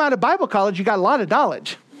 And when you come out of Bible college, you got a lot of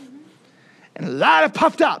knowledge and a lot of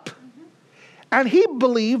puffed up. And he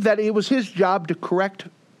believed that it was his job to correct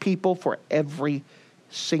people for every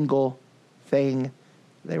single thing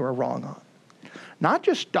they were wrong on. Not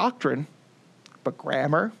just doctrine, but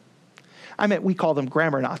grammar. I mean, we call them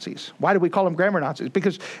grammar Nazis. Why do we call them grammar Nazis?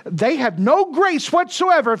 Because they have no grace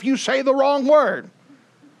whatsoever if you say the wrong word.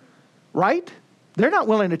 Right? They're not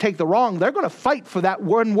willing to take the wrong. They're going to fight for that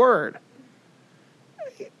one word.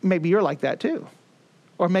 Maybe you're like that too.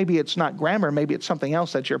 Or maybe it's not grammar. Maybe it's something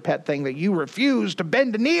else that's your pet thing that you refuse to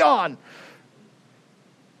bend a knee on.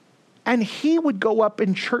 And he would go up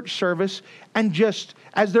in church service and just,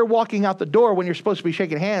 as they're walking out the door when you're supposed to be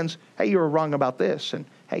shaking hands, hey, you were wrong about this. And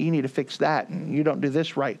hey, you need to fix that. And you don't do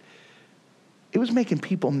this right. It was making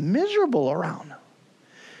people miserable around.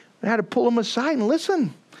 We had to pull them aside and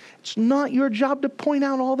listen. It's not your job to point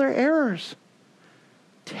out all their errors.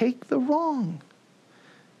 Take the wrong.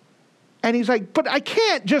 And he's like, but I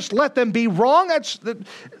can't just let them be wrong.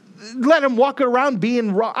 Let them walk around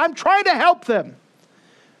being wrong. I'm trying to help them.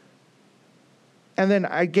 And then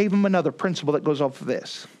I gave him another principle that goes off of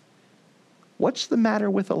this. What's the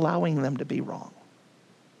matter with allowing them to be wrong?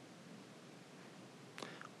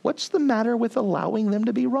 What's the matter with allowing them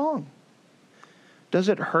to be wrong? Does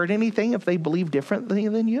it hurt anything if they believe differently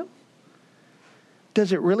than you?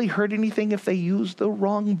 Does it really hurt anything if they use the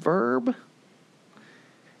wrong verb?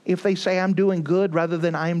 If they say, I'm doing good rather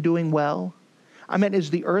than I'm doing well? I mean, is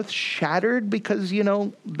the earth shattered because,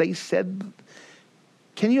 they said,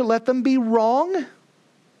 can you let them be wrong?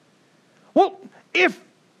 Well, if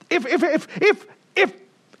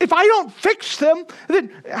I don't fix them,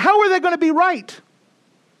 then how are they going to be right?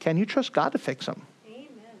 Can you trust God to fix them?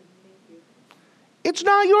 It's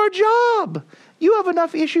not your job. You have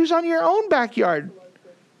enough issues on your own backyard.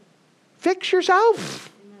 Fix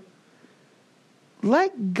yourself.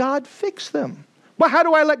 Let God fix them. Well, how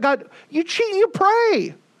do I let God? You cheat and you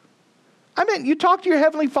pray. I mean, you talk to your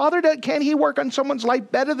Heavenly Father. Can He work on someone's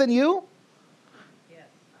life better than you? Yes.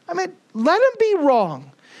 I mean, let Him be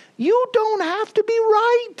wrong. You don't have to be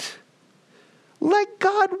right. Let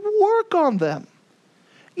God work on them.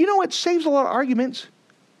 It saves a lot of arguments.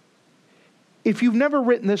 If you've never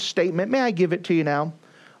written this statement, may I give it to you now?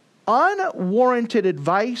 Unwarranted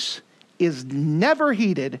advice is never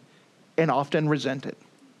heeded and often resented.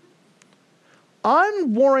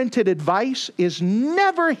 Unwarranted advice is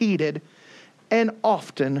never heeded and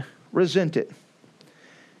often resented.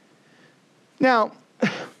 Now,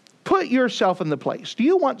 put yourself in the place. Do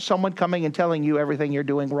you want someone coming and telling you everything you're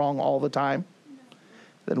doing wrong all the time?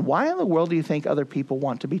 Then why in the world do you think other people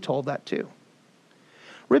want to be told that too?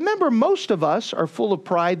 Remember, most of us are full of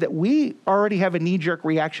pride that we already have a knee-jerk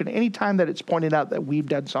reaction anytime that it's pointed out that we've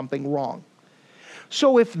done something wrong.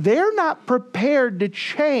 So if they're not prepared to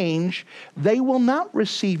change, they will not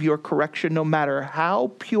receive your correction no matter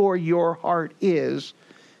how pure your heart is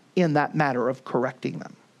in that matter of correcting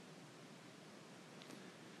them.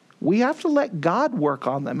 We have to let God work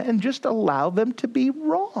on them and just allow them to be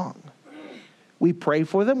wrong. We pray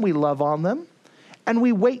for them, we love on them, and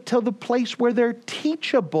we wait till the place where they're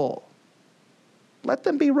teachable. Let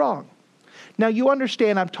them be wrong. Now, you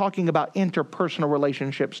understand I'm talking about interpersonal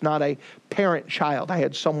relationships, not a parent-child. I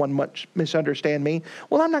had someone much misunderstand me.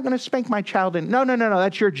 Well, I'm not going to spank my child. No,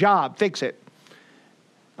 that's your job. Fix it.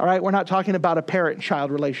 All right, we're not talking about a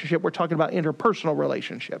parent-child relationship. We're talking about interpersonal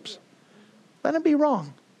relationships. Let them be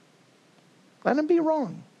wrong. Let them be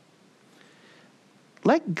wrong.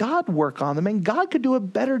 Let God work on them, and God could do a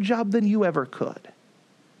better job than you ever could.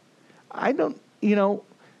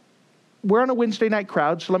 We're on a Wednesday night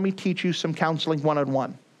crowd, so let me teach you some counseling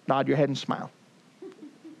one-on-one. Nod your head and smile.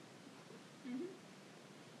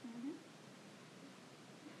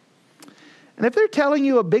 And if they're telling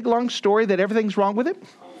you a big, long story that everything's wrong with it,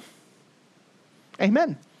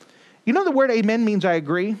 amen. You know the word amen means I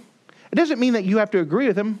agree? It doesn't mean that you have to agree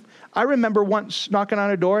with him. I remember once knocking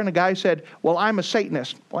on a door and a guy said, well, I'm a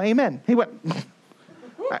Satanist. Well, amen. He went,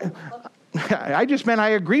 I just meant I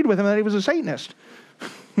agreed with him that he was a Satanist.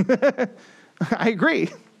 I agree.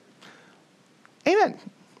 Amen.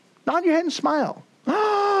 Nod your head and smile.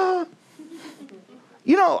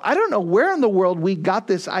 I don't know where in the world we got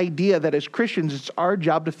this idea that as Christians it's our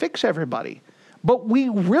job to fix everybody. But we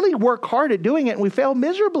really work hard at doing it and we fail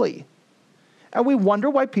miserably. And we wonder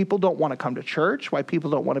why people don't want to come to church, why people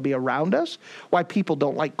don't want to be around us, why people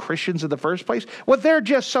don't like Christians in the first place. Well, they're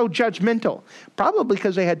just so judgmental. Probably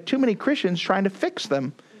because they had too many Christians trying to fix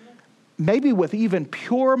them, maybe with even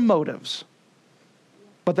pure motives.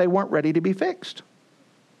 But they weren't ready to be fixed.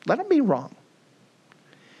 Let them be wrong.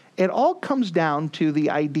 It all comes down to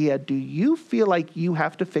the idea, do you feel like you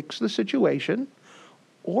have to fix the situation,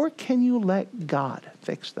 or can you let God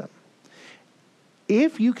fix them?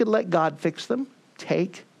 If you could let God fix them,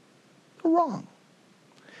 take the wrong.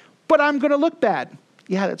 But I'm going to look bad.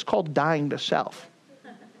 Yeah, that's called dying to self.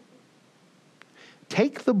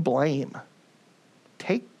 Take the blame.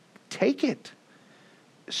 Take it.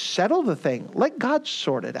 Settle the thing. Let God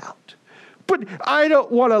sort it out. But I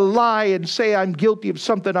don't want to lie and say I'm guilty of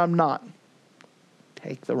something I'm not.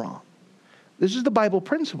 Take the wrong. This is the Bible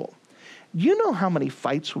principle. You know how many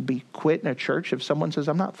fights would be quit in a church if someone says,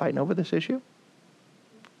 I'm not fighting over this issue?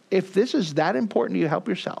 If this is that important to you, help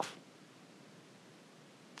yourself.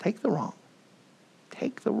 Take the wrong.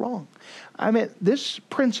 Take the wrong. I mean, this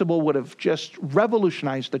principle would have just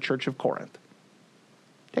revolutionized the church of Corinth.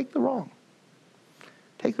 Take the wrong.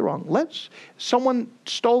 Take the wrong. Someone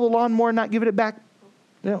stole the lawnmower and not giving it back.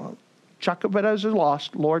 Chuck it as a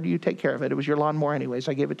lost. Lord, you take care of it. It was your lawnmower anyways.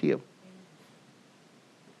 I gave it to you.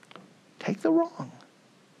 Take the wrong.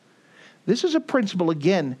 This is a principle,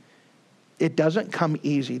 again, it doesn't come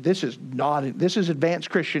easy. This is Advanced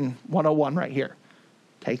Christian 101 right here.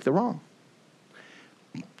 Take the wrong.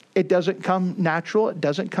 It doesn't come natural. It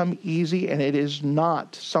doesn't come easy. And it is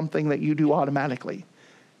not something that you do automatically.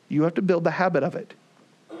 You have to build the habit of it.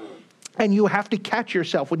 And you have to catch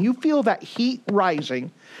yourself. When you feel that heat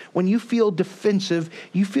rising, when you feel defensive,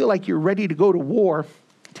 you feel like you're ready to go to war,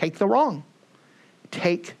 take the wrong.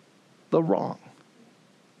 Take the wrong.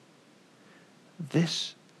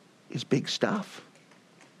 This is big stuff.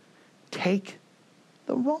 Take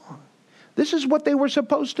the wrong. This is what they were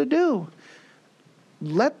supposed to do.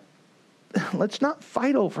 Let's not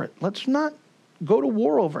fight over it. Let's not go to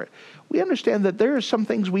war over it. We understand that there are some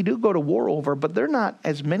things we do go to war over, but they're not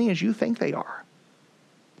as many as you think they are.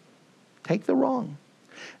 Take the wrong.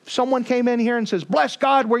 If someone came in here and says, bless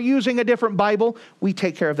God, we're using a different Bible, we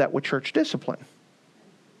take care of that with church discipline.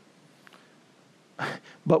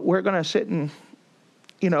 But we're going to sit and,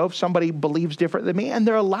 if somebody believes different than me, and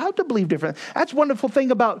they're allowed to believe different. That's a wonderful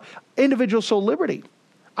thing about individual soul liberty.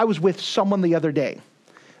 I was with someone the other day,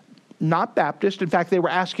 not Baptist. In fact, they were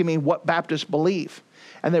asking me what Baptists believe.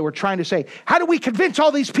 And they were trying to say, how do we convince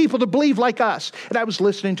all these people to believe like us? And I was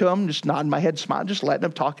listening to them, just nodding my head, smiling, just letting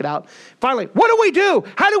them talk it out. Finally, what do we do?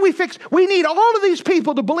 How do we fix? We need all of these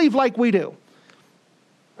people to believe like we do.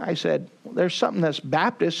 I said, there's something that's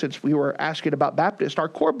Baptist, since we were asking about Baptist. Our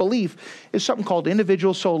core belief is something called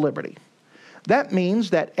individual soul liberty. That means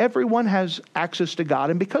that everyone has access to God,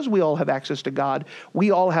 and because we all have access to God, we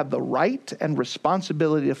all have the right and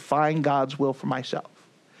responsibility to find God's will for myself.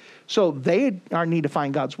 So they need to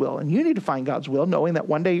find God's will, and you need to find God's will, knowing that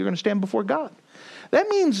one day you're going to stand before God. That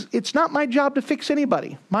means it's not my job to fix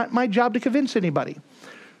anybody, my job to convince anybody.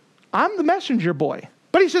 I'm the messenger boy.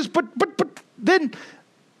 But he says, but then,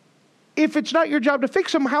 if it's not your job to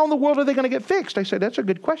fix them, how in the world are they going to get fixed? I said, that's a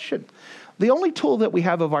good question. The only tool that we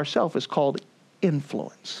have of ourselves is called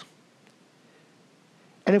influence.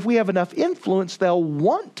 And if we have enough influence, they'll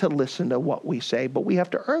want to listen to what we say, but we have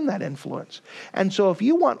to earn that influence. And so if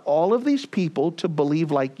you want all of these people to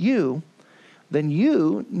believe like you, then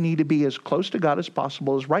you need to be as close to God as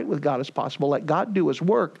possible, as right with God as possible, let God do his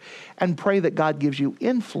work, and pray that God gives you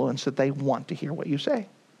influence that they want to hear what you say.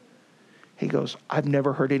 He goes, I've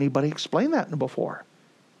never heard anybody explain that before.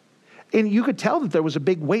 And you could tell that there was a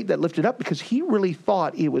big weight that lifted up because he really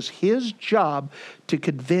thought it was his job to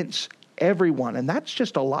convince everyone. And that's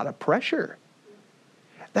just a lot of pressure.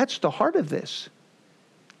 That's the heart of this.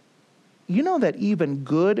 You know that even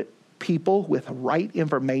good people with right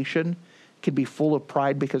information can be full of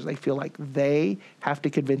pride because they feel like they have to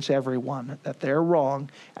convince everyone that they're wrong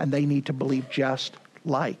and they need to believe just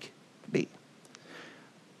like me.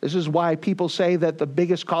 This is why people say that the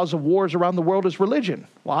biggest cause of wars around the world is religion.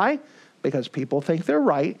 Why? Because people think they're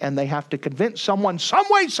right and they have to convince someone some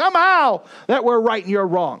way, somehow, that we're right and you're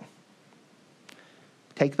wrong.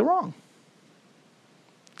 Take the wrong.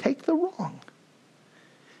 Take the wrong.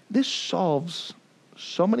 This solves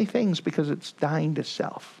so many things because it's dying to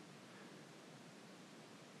self.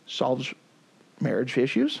 Solves marriage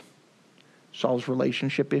issues, solves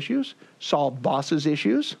relationship issues, solves bosses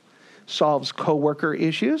issues, solves coworker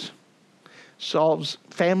issues, solves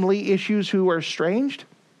family issues who are estranged.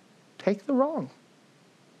 Take the wrong.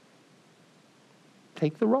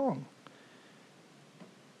 Take the wrong.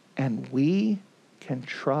 And we can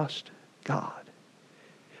trust God.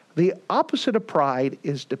 The opposite of pride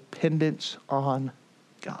is dependence on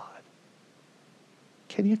God.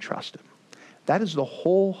 Can you trust Him? That is the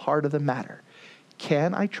whole heart of the matter.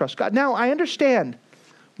 Can I trust God? Now, I understand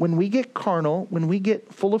when we get carnal, when we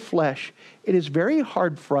get full of flesh, it is very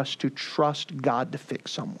hard for us to trust God to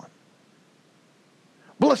fix someone.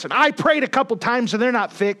 But listen, I prayed a couple times and they're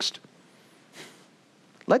not fixed.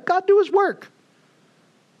 Let God do His work.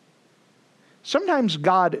 Sometimes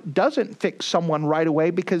God doesn't fix someone right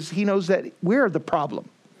away because He knows that we're the problem.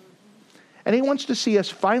 And He wants to see us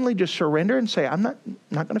finally just surrender and say, I'm not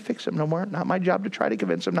going to fix him no more. Not my job to try to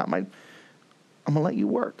convince him. I'm going to let you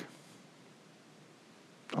work.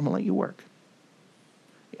 I'm going to let you work.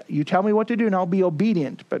 You tell me what to do and I'll be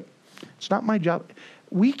obedient, but it's not my job.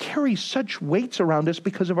 We carry such weights around us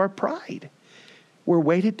because of our pride. We're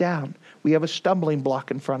weighted down. We have a stumbling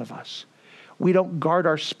block in front of us. We don't guard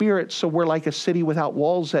our spirits, so we're like a city without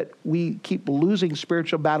walls that we keep losing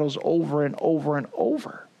spiritual battles over and over and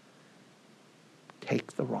over.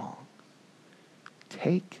 Take the wrong.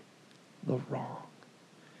 Take the wrong.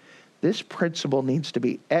 This principle needs to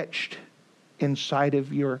be etched inside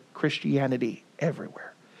of your Christianity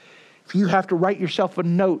everywhere. If you have to write yourself a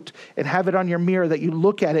note and have it on your mirror that you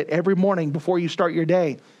look at it every morning before you start your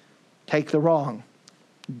day, take the wrong.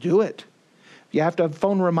 Do it. If you have to have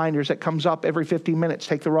phone reminders that comes up every 15 minutes,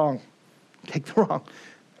 take the wrong. Take the wrong.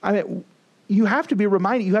 I mean, you have to be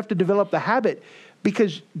reminded. You have to develop the habit,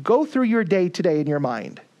 because go through your day today in your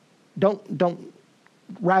mind. Don't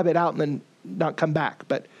rabbit out and then not come back.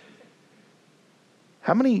 But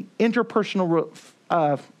how many interpersonal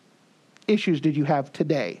issues did you have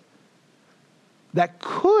today that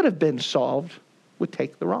could have been solved with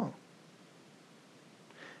take the wrong?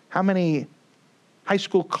 How many high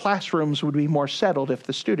school classrooms would be more settled if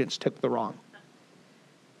the students took the wrong?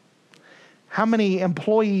 How many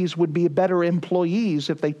employees would be better employees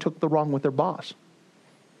if they took the wrong with their boss?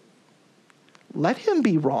 Let him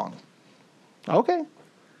be wrong. Okay.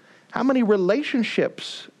 How many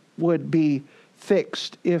relationships would be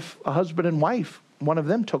fixed if a husband and wife, one of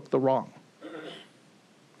them took the wrong?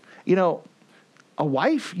 You know, a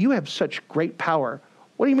wife, you have such great power.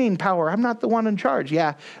 What do you mean power? I'm not the one in charge.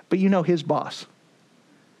 Yeah, but you know his boss.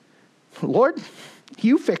 Lord,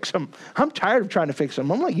 you fix him. I'm tired of trying to fix him.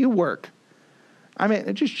 I'm like, you work. I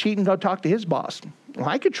mean, just cheat and go talk to his boss. Well,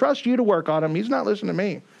 I could trust you to work on him. He's not listening to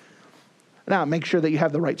me. Now, make sure that you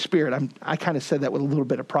have the right spirit. I kind of said that with a little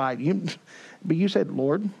bit of pride. But you said,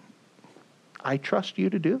 Lord, I trust you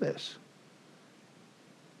to do this.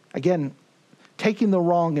 Again, taking the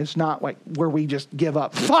wrong is not like where we just give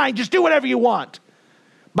up. Fine, just do whatever you want.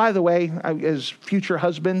 By the way, as future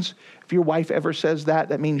husbands, if your wife ever says that,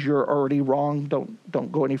 that means you're already wrong.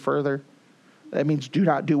 Don't go any further. That means do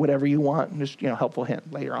not do whatever you want. Just, helpful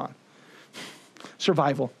hint later on.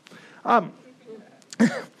 Survival.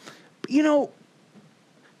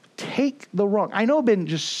 Take the wrong. I know I've been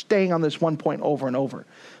just staying on this one point over and over,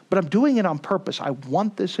 but I'm doing it on purpose. I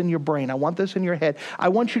want this in your brain. I want this in your head. I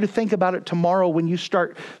want you to think about it tomorrow when you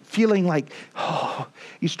start feeling like,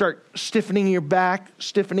 you start stiffening your back,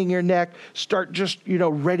 stiffening your neck, start just,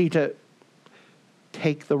 ready to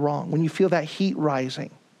take the wrong. When you feel that heat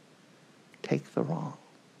rising, take the wrong.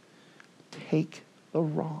 Take the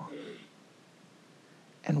wrong.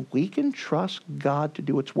 And we can trust God to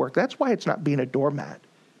do its work. That's why it's not being a doormat.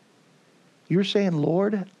 You're saying,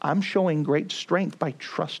 Lord, I'm showing great strength by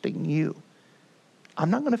trusting you.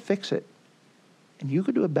 I'm not going to fix it. And you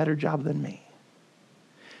could do a better job than me.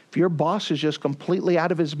 If your boss is just completely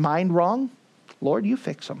out of his mind wrong, Lord, you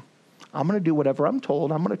fix him. I'm going to do whatever I'm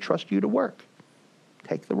told. I'm going to trust you to work.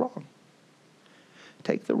 Take the wrong.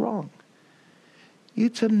 Take the wrong.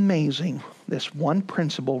 It's amazing. This one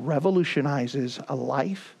principle revolutionizes a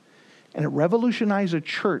life, And it revolutionized a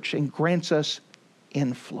church and grants us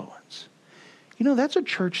influence. You know, that's a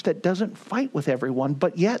church that doesn't fight with everyone,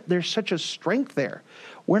 but yet there's such a strength there.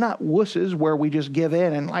 We're not wusses where we just give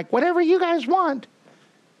in and like, whatever you guys want.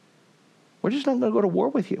 We're just not going to go to war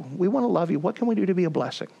with you. We want to love you. What can we do to be a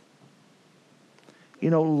blessing? You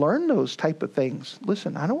know, learn those type of things.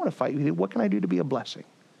 Listen, I don't want to fight with you. What can I do to be a blessing?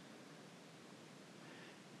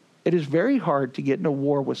 It is very hard to get in a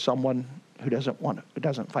war with someone who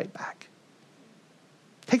doesn't fight back.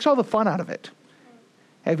 Takes all the fun out of it.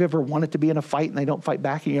 Have you ever wanted to be in a fight and they don't fight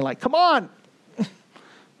back and you're like, come on,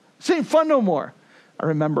 this ain't fun no more. I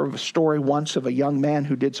remember a story once of a young man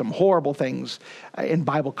who did some horrible things in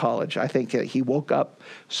Bible college. I think he woke up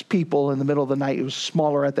people in the middle of the night. He was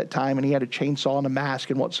smaller at that time, and he had a chainsaw and a mask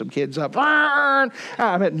and woke some kids up. I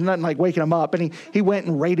mean, nothing like waking them up. And he went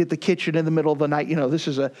and raided the kitchen in the middle of the night. You know, this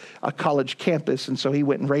is a college campus, and so he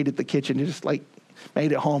went and raided the kitchen and just like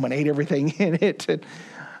made it home and ate everything in it. And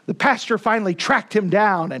the pastor finally tracked him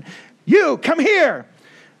down and, you, come here.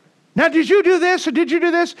 Now, did you do this or did you do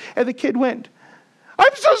this? And the kid went,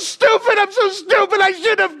 I'm so stupid, I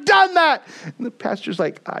should have done that. And the pastor's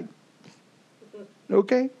like,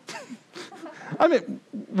 okay. I mean,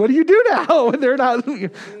 what do you do now? And they're not, I'm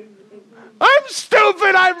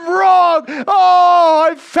stupid, I'm wrong. Oh,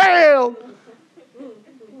 I failed.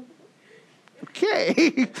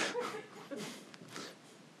 Okay.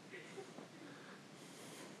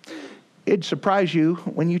 It'd surprise you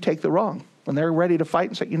when you take the wrong. When they're ready to fight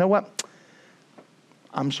and say, you know what?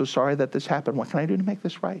 I'm so sorry that this happened. What can I do to make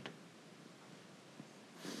this right?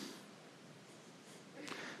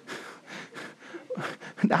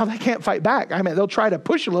 Now they can't fight back. I mean, they'll try to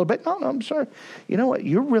push a little bit. No, I'm sorry. You know what?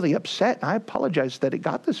 You're really upset. And I apologize that it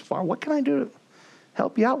got this far. What can I do to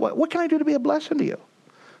help you out? What can I do to be a blessing to you?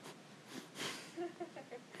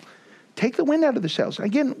 Take the wind out of the sails.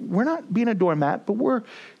 Again, we're not being a doormat, but we're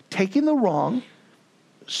taking the wrong,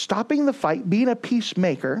 stopping the fight, being a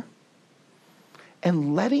peacemaker,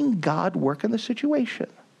 and letting God work in the situation.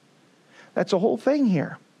 That's the whole thing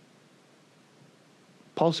here.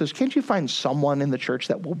 Paul says, can't you find someone in the church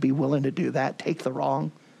that will be willing to do that, take the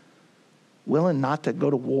wrong, willing not to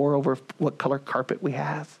go to war over what color carpet we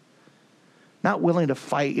have, not willing to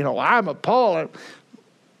fight, you know, I'm a Paul.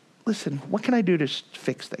 Listen, what can I do to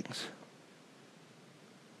fix things?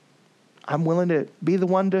 I'm willing to be the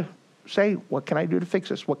one to say, what can I do to fix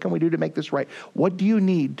this? What can we do to make this right? What do you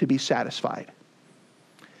need to be satisfied?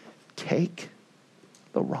 Take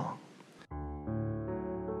the wrong.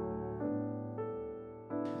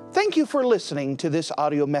 Thank you for listening to this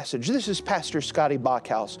audio message. This is Pastor Scotty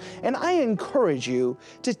Bachhaus, and I encourage you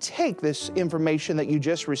to take this information that you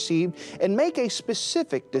just received and make a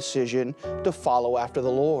specific decision to follow after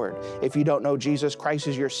the Lord. If you don't know Jesus Christ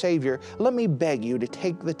as your Savior, let me beg you to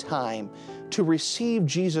take the time to receive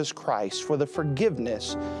Jesus Christ for the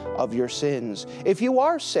forgiveness of your sins. If you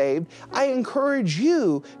are saved, I encourage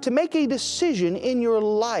you to make a decision in your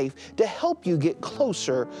life to help you get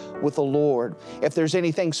closer with the Lord. If there's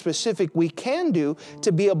anything specific we can do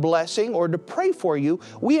to be a blessing or to pray for you,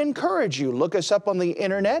 we encourage you. Look us up on the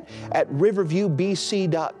internet at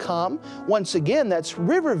riverviewbc.com. Once again, that's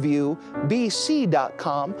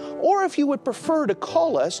riverviewbc.com. Or if you would prefer to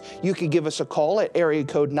call us, you could give us a call at area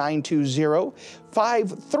code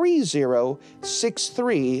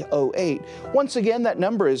 920-530-6308. Once again, that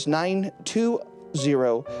number is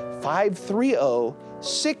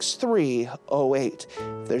 920-530-6308.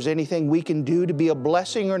 If there's anything we can do to be a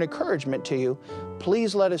blessing or an encouragement to you,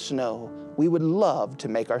 please let us know. We would love to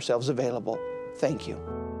make ourselves available. Thank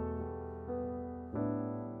you.